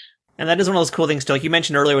 And that is one of those cool things too. Like you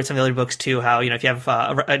mentioned earlier with some of the other books too, how, if you have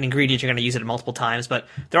an ingredient, you're going to use it multiple times. But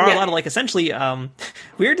there are a lot of essentially,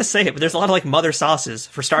 weird to say it, but there's a lot of mother sauces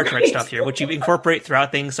for Star Trek stuff here, which you incorporate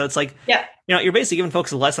throughout things. So it's like, you're basically giving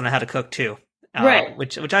folks a lesson on how to cook too, right?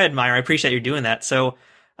 Which I admire. I appreciate you doing that. So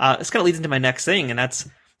this kind of leads into my next thing, and that's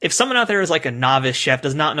if someone out there is like a novice chef,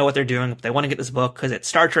 does not know what they're doing, but they want to get this book because it's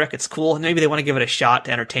Star Trek, it's cool, and maybe they want to give it a shot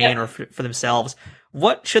to entertain or for themselves.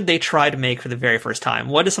 What should they try to make for the very first time?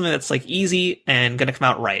 What is something that's easy and going to come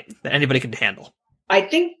out right that anybody can handle? I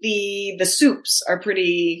think the soups are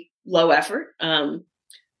pretty low effort.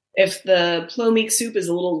 If the plomeek soup is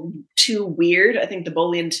a little too weird, I think the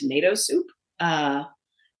bouillon tomato soup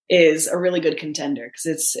is a really good contender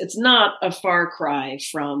because it's not a far cry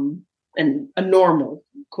from a normal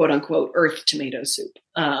quote unquote earth tomato soup,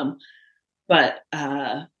 but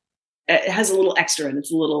it has a little extra and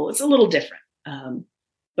it's a little different.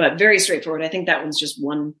 But very straightforward. I think that one's just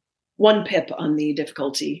one pip on the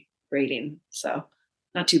difficulty rating, so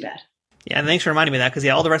not too bad. Yeah, and thanks for reminding me of that because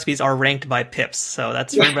all the recipes are ranked by pips, so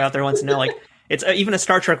that's for everybody out there who wants to know. It's even a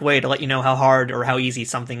Star Trek way to let you know how hard or how easy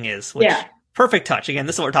something is. Which, perfect touch. Again,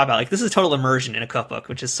 this is what we're talking about. This is total immersion in a cookbook,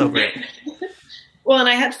 which is so great. Well, and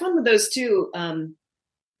I had fun with those too.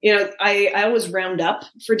 I always round up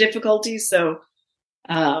for difficulty, so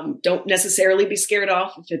don't necessarily be scared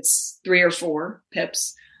off if it's 3 or 4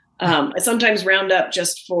 pips. I sometimes round up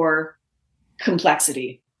just for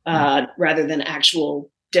complexity rather than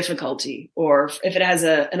actual difficulty. Or if it has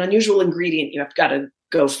an unusual ingredient you have got to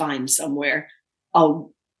go find somewhere,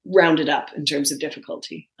 I'll round it up in terms of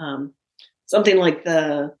difficulty. Something like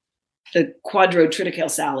the quadro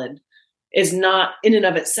triticale salad is not in and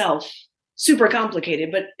of itself super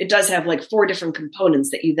complicated, but it does have 4 different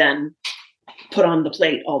components that you then put on the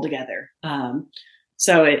plate all together.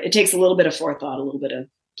 So it takes a little bit of forethought, a little bit of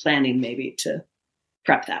planning maybe to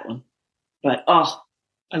prep that one. But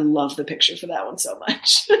I love the picture for that one so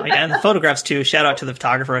much. And the photographs too. Shout out to the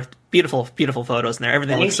photographer. Beautiful, beautiful photos in there.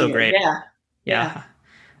 Everything looks so great. Yeah.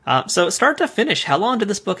 So start to finish, how long did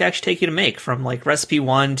this book actually take you to make, from recipe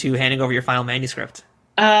 1 to handing over your final manuscript?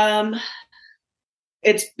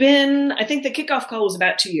 It's been, I think the kickoff call was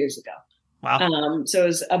about 2 years ago. Wow. So it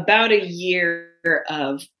was about a year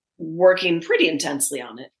of working pretty intensely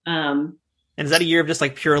on it. And is that a year of just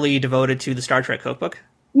purely devoted to the Star Trek cookbook?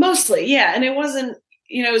 Mostly, yeah. And it wasn't,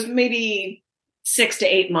 it was maybe 6 to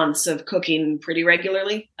 8 months of cooking pretty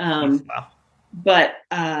regularly. Wow. But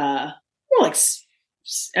more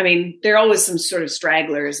there are always some sort of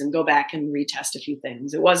stragglers and go back and retest a few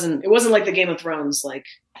things. It wasn't like the Game of Thrones,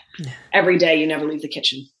 every day you never leave the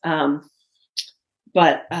kitchen.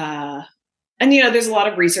 But there's a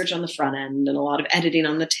lot of research on the front end and a lot of editing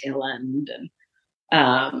on the tail end and,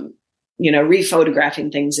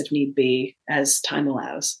 rephotographing things if need be as time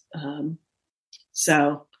allows.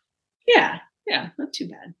 So yeah, not too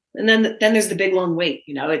bad. And then there's the big long wait,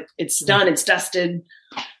 it's done, it's dusted,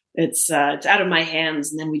 it's out of my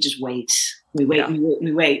hands. And then we just wait. We wait,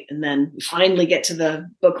 we wait. And then we finally get to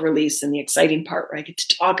the book release and the exciting part where I get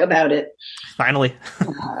to talk about it. Finally.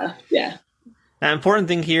 Yeah. Now, important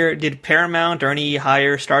thing here, did Paramount or any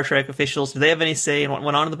higher Star Trek officials, do they have any say in what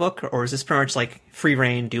went on in the book? Or is this pretty much free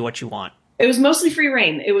reign, do what you want? It was mostly free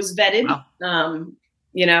reign. It was vetted, wow.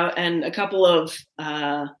 And a couple of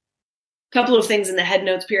things in the head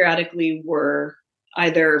notes periodically were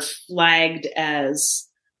either flagged as,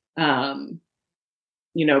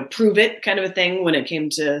 prove it kind of a thing when it came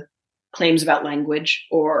to claims about language,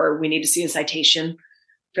 or we need to see a citation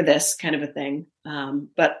for this kind of a thing.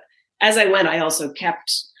 But as I went, I also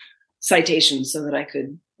kept citations so that I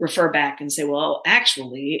could refer back and say, well,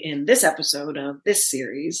 actually, in this episode of this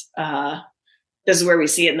series, this is where we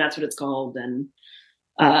see it, and that's what it's called. And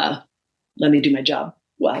let me do my job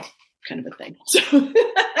well, kind of a thing. So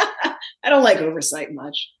I don't like oversight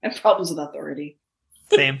much. I have problems with authority.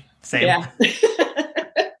 Same. Yeah.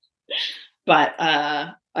 But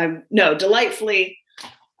delightfully,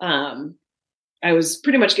 I was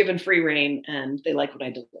pretty much given free reign, and they liked what I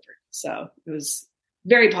delivered. So it was a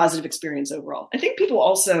very positive experience overall. I think people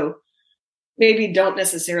also maybe don't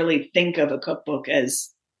necessarily think of a cookbook as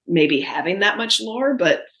maybe having that much lore,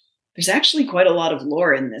 but there's actually quite a lot of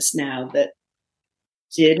lore in this now that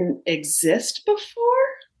didn't exist before.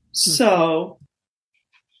 So,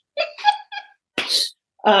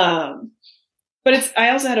 but I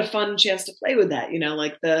also had a fun chance to play with that,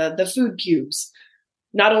 like the food cubes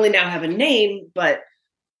not only now have a name, but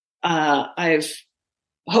I've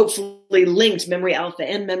hopefully linked Memory Alpha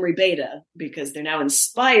and Memory Beta because they're now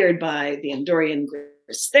inspired by the Andorian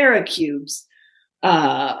Gristera cubes,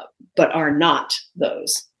 but are not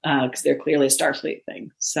those because they're clearly a Starfleet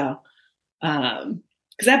thing. So,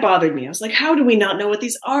 because that bothered me. I was like, how do we not know what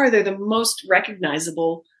these are? They're the most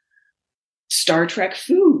recognizable Star Trek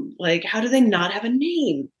food. Like, how do they not have a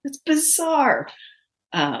name? It's bizarre.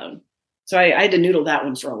 So I had to noodle that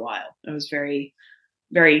one for a while. I was very,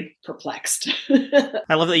 very perplexed.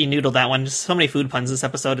 I love that you noodled that one. Just so many food puns this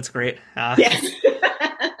episode. It's great. Yes.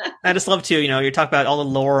 I just love, too, you talk about all the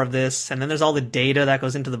lore of this, and then there's all the data that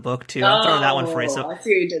goes into the book, too. I'm throwing that one for you. So I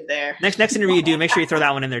see what you did there. Next interview you do, make sure you throw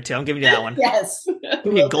that one in there, too. I'm giving you that one. Yes.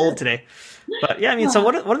 Give you gold today. But, yeah, so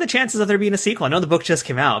what are the chances of there being a sequel? I know the book just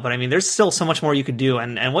came out, but, there's still so much more you could do,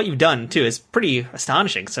 and what you've done, too, is pretty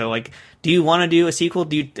astonishing. So, do you want to do a sequel? I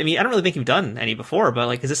don't really think you've done any before,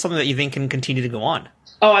 but, is this something that you think can continue to go on?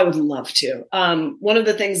 Oh, I would love to. One of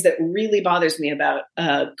the things that really bothers me about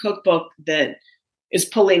a cookbook that is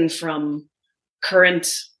pulling from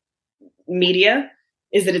current media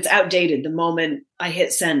is that it's outdated the moment I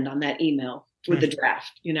hit send on that email with the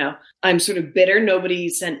draft. I'm sort of bitter. Nobody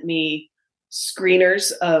sent me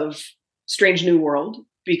screeners of Strange New World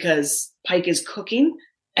because Pike is cooking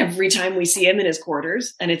every time we see him in his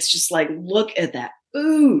quarters. And it's just like, look at that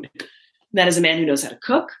food. That is a man who knows how to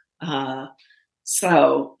cook.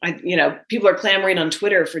 So people are clamoring on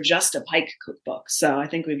Twitter for just a Pike cookbook. So I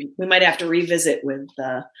think we might have to revisit with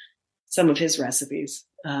some of his recipes.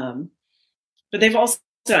 But they've also,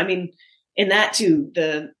 in that too,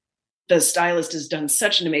 the stylist has done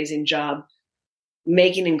such an amazing job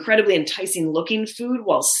making incredibly enticing looking food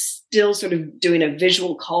while still sort of doing a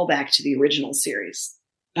visual callback to the original series.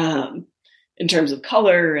 In terms of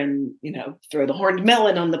color and, throw the horned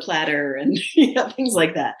melon on the platter and things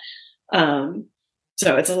like that.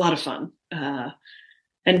 So it's a lot of fun.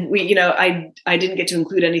 And we, I didn't get to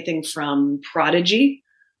include anything from Prodigy.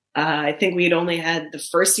 I think we had only had the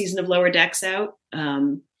first season of Lower Decks out.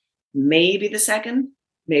 Maybe the second.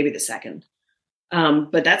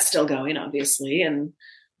 But that's still going, obviously. And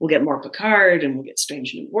we'll get more Picard and we'll get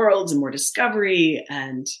Strange New Worlds and more Discovery.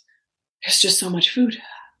 And there's just so much food.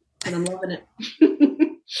 And I'm loving it.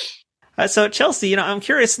 So, Chelsea, I'm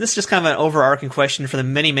curious, this is just kind of an overarching question for the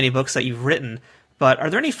many, many books that you've written, but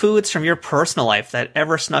are there any foods from your personal life that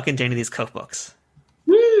ever snuck into any of these cookbooks?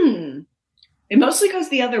 It mostly goes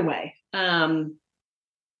the other way. I'm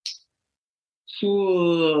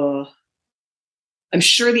sure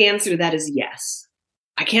the answer to that is yes.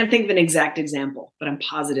 I can't think of an exact example, but I'm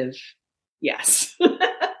positive yes.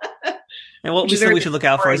 And what would you say we should look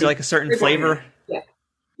out for? Is there a certain flavor?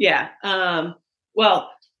 Yeah.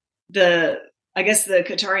 Well, I guess the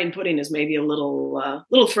Qatarian pudding is maybe a little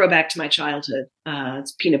throwback to my childhood.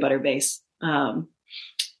 It's peanut butter base.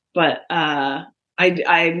 But I'm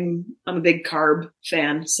a big carb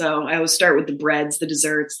fan. So I always start with the breads, the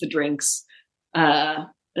desserts, the drinks. And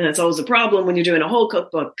that's always a problem when you're doing a whole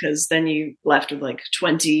cookbook, because then you're left with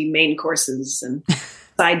 20 main courses and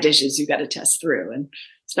side dishes you got to test through. And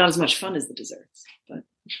it's not as much fun as the desserts. But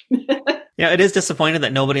yeah, it is disappointing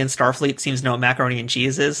that nobody in Starfleet seems to know what macaroni and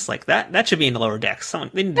cheese is. That should be in the Lower Decks.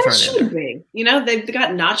 They need to throw it in there. They've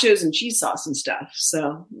got nachos and cheese sauce and stuff.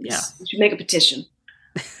 So yeah, you should make a petition.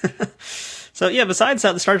 So yeah, besides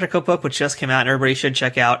the Star Trek Cookbook, which just came out and everybody should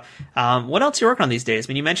check out, what else are you working on these days?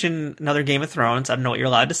 You mentioned another Game of Thrones. I don't know what you're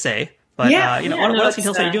allowed to say, but what else can you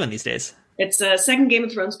tell us are you doing these days? It's a second Game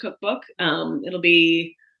of Thrones cookbook. It'll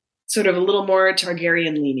be sort of a little more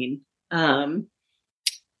Targaryen leaning.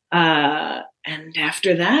 And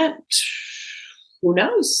after that, who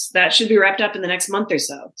knows? That should be wrapped up in the next month or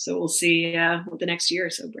so. So we'll see what the next year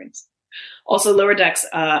or so brings. Also, Lower Decks,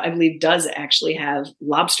 I believe, does actually have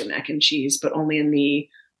lobster mac and cheese, but only in the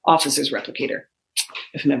officer's replicator,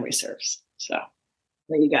 if memory serves. So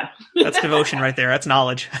there you go. That's devotion right there. That's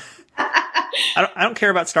knowledge. I don't care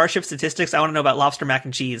about starship statistics. I want to know about lobster mac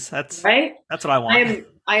and cheese. That's right. That's what I want.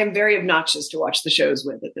 I am very obnoxious to watch the shows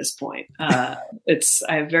with at this point. I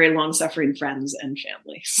have very long-suffering friends and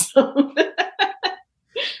family. So.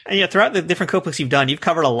 And yeah, throughout the different cookbooks you've done, you've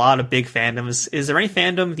covered a lot of big fandoms. Is there any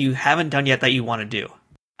fandom you haven't done yet that you want to do?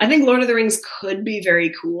 I think Lord of the Rings could be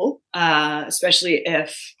very cool, especially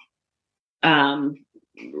if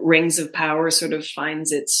Rings of Power sort of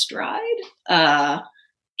finds its stride,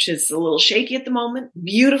 which is a little shaky at the moment.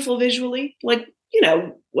 Beautiful visually. Like,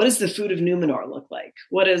 what does the food of Numenor look like?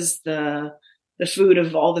 What does the food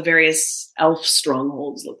of all the various elf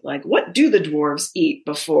strongholds look like? What do the dwarves eat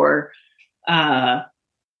before, the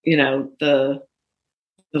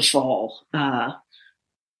fall?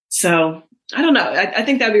 So I don't know. I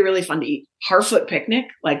think that'd be really fun to eat. Harfoot picnic,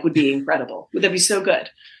 would be incredible. Would that be so good?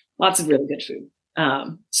 Lots of really good food.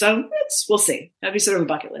 So we'll see. That'd be sort of a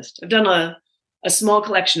bucket list. I've done a small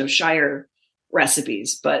collection of Shire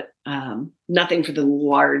recipes, but nothing for the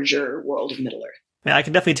larger world of Middle Earth. Yeah, I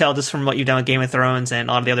can definitely tell just from what you've done with Game of Thrones and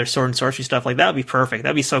a lot of the other sword and sorcery stuff. That would be perfect.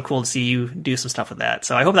 That'd be so cool to see you do some stuff with that.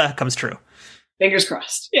 So I hope that comes true. Fingers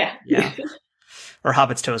crossed. Yeah. Yeah. Or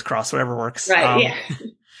Hobbit's toes crossed, whatever works. Right. Yeah.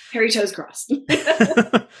 Hairy toes crossed.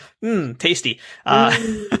 Tasty.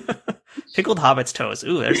 Pickled Hobbit's toes.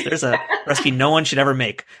 Ooh, there's a recipe no one should ever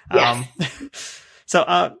make. Yes.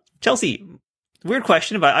 So, Chelsea, weird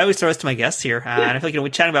question, but I always throw this to my guests here. And I feel like, we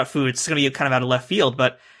chat about food. It's going to be kind of out of left field,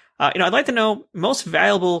 but, I'd like to know most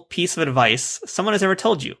valuable piece of advice someone has ever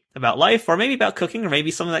told you about life, or maybe about cooking, or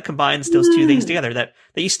maybe something that combines those two things together that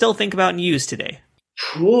you still think about and use today.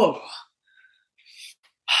 Whoa.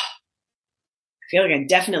 I feel like I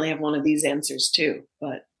definitely have one of these answers too,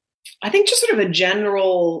 but I think just sort of a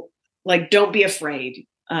general, don't be afraid,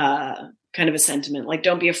 kind of a sentiment.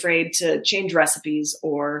 Don't be afraid to change recipes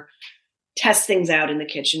or test things out in the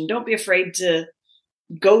kitchen. Don't be afraid to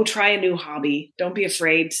go try a new hobby. Don't be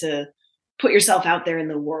afraid to put yourself out there in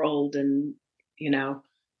the world and,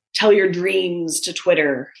 tell your dreams to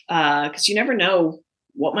Twitter. 'Cause you never know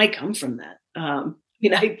what might come from that.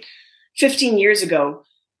 15 years ago,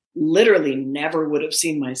 literally never would have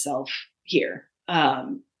seen myself here.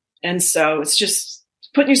 And so it's just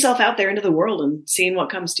putting yourself out there into the world and seeing what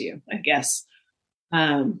comes to you, I guess.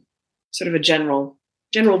 Sort of a general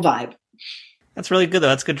vibe. That's really good, though.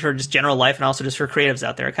 That's good for just general life and also just for creatives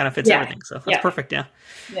out there. It kind of fits everything. So that's perfect. Yeah.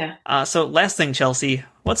 Yeah. So last thing, Chelsea,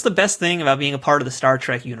 what's the best thing about being a part of the Star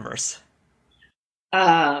Trek universe?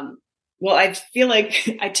 Well, I feel like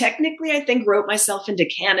I think wrote myself into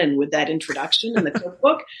canon with that introduction in the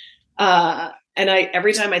cookbook. And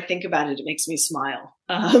every time I think about it, it makes me smile.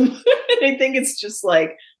 I think it's just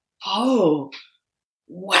oh,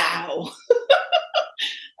 wow.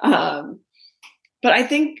 But I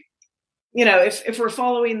think, if we're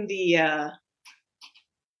following the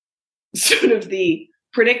sort of the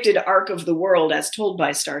predicted arc of the world as told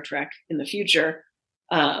by Star Trek in the future,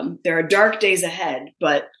 there are dark days ahead,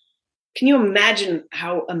 but can you imagine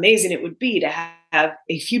how amazing it would be to have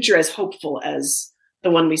a future as hopeful as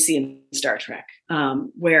the one we see in Star Trek,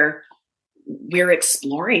 where we're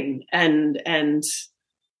exploring and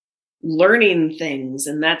learning things,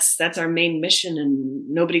 and that's our main mission, and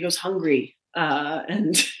nobody goes hungry,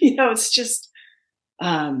 and it's just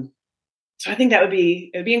so I think it would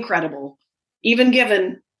be incredible, even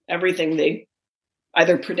given everything they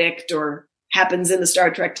either predict or happens in the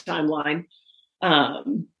Star Trek timeline. I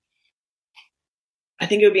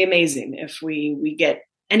think it would be amazing if we get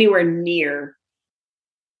anywhere near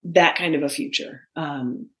that kind of a future,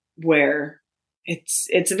 where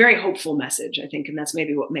it's a very hopeful message, I think. And that's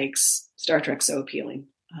maybe what makes Star Trek so appealing.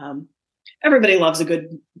 Everybody loves a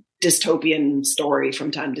good dystopian story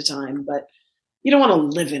from time to time, but you don't want to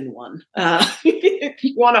live in one.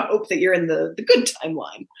 You want to hope that you're in the good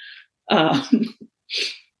timeline.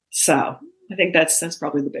 So I think that's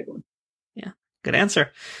probably the big one. Yeah, good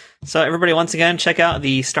answer. So everybody, once again, check out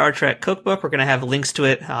the Star Trek Cookbook. We're going to have links to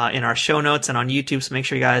it in our show notes and on YouTube, so make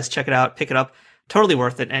sure you guys check it out, pick it up. Totally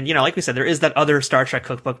worth it. And, like we said, there is that other Star Trek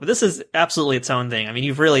cookbook, but this is absolutely its own thing. I mean,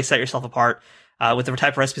 you've really set yourself apart with the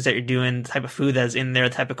type of recipes that you're doing, the type of food that's in there,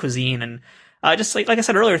 the type of cuisine. And just like I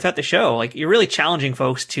said earlier throughout the show, you're really challenging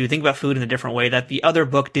folks to think about food in a different way that the other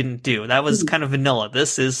book didn't do. That was kind of vanilla.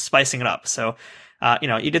 This is spicing it up. So,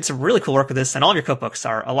 you did some really cool work with this, and all of your cookbooks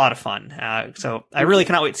are a lot of fun. So I really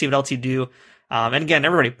cannot wait to see what else you do. And again,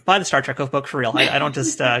 everybody, buy the Star Trek cookbook for real. I don't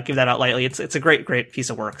just give that out lightly. It's a great piece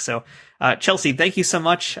of work. So, Chelsea, thank you so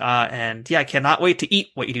much. And yeah, I cannot wait to eat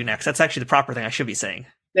what you do next. That's actually the proper thing I should be saying.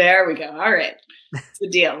 There we go. All right. It's the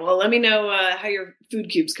deal. Well, let me know how your food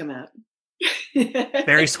cubes come out.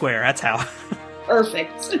 Very square. That's how.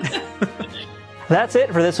 Perfect. That's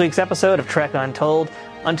it for this week's episode of Trek Untold.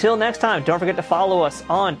 Until next time, don't forget to follow us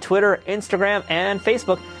on Twitter, Instagram, and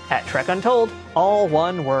Facebook at Trek Untold, all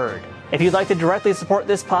one word. If you'd like to directly support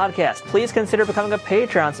this podcast, please consider becoming a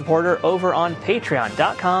Patreon supporter over on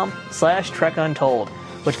patreon.com/TrekUntold,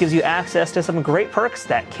 which gives you access to some great perks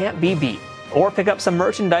that can't be beat. Or pick up some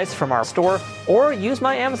merchandise from our store, or use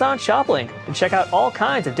my Amazon shop link to check out all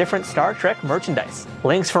kinds of different Star Trek merchandise.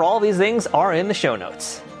 Links for all these things are in the show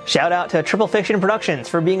notes. Shout out to Triple Fiction Productions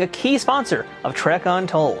for being a key sponsor of Trek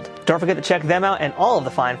Untold. Don't forget to check them out and all of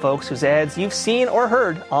the fine folks whose ads you've seen or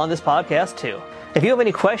heard on this podcast too. If you have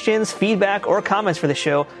any questions, feedback, or comments for the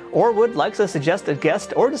show, or would like to suggest a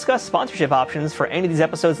guest or discuss sponsorship options for any of these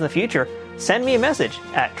episodes in the future, send me a message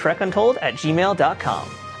at trekuntold@gmail.com.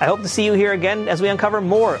 I hope to see you here again as we uncover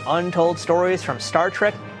more untold stories from Star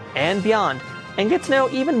Trek and beyond, and get to know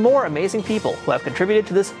even more amazing people who have contributed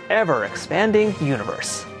to this ever-expanding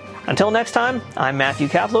universe. Until next time, I'm Matthew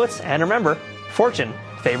Kaplowitz, and remember, fortune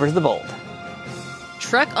favors the bold.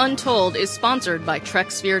 Trek Untold is sponsored by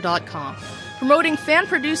TrekSphere.com, promoting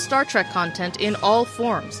fan-produced Star Trek content in all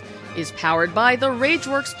forms, is powered by the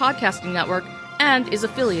RageWorks Podcasting Network, and is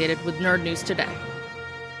affiliated with Nerd News Today.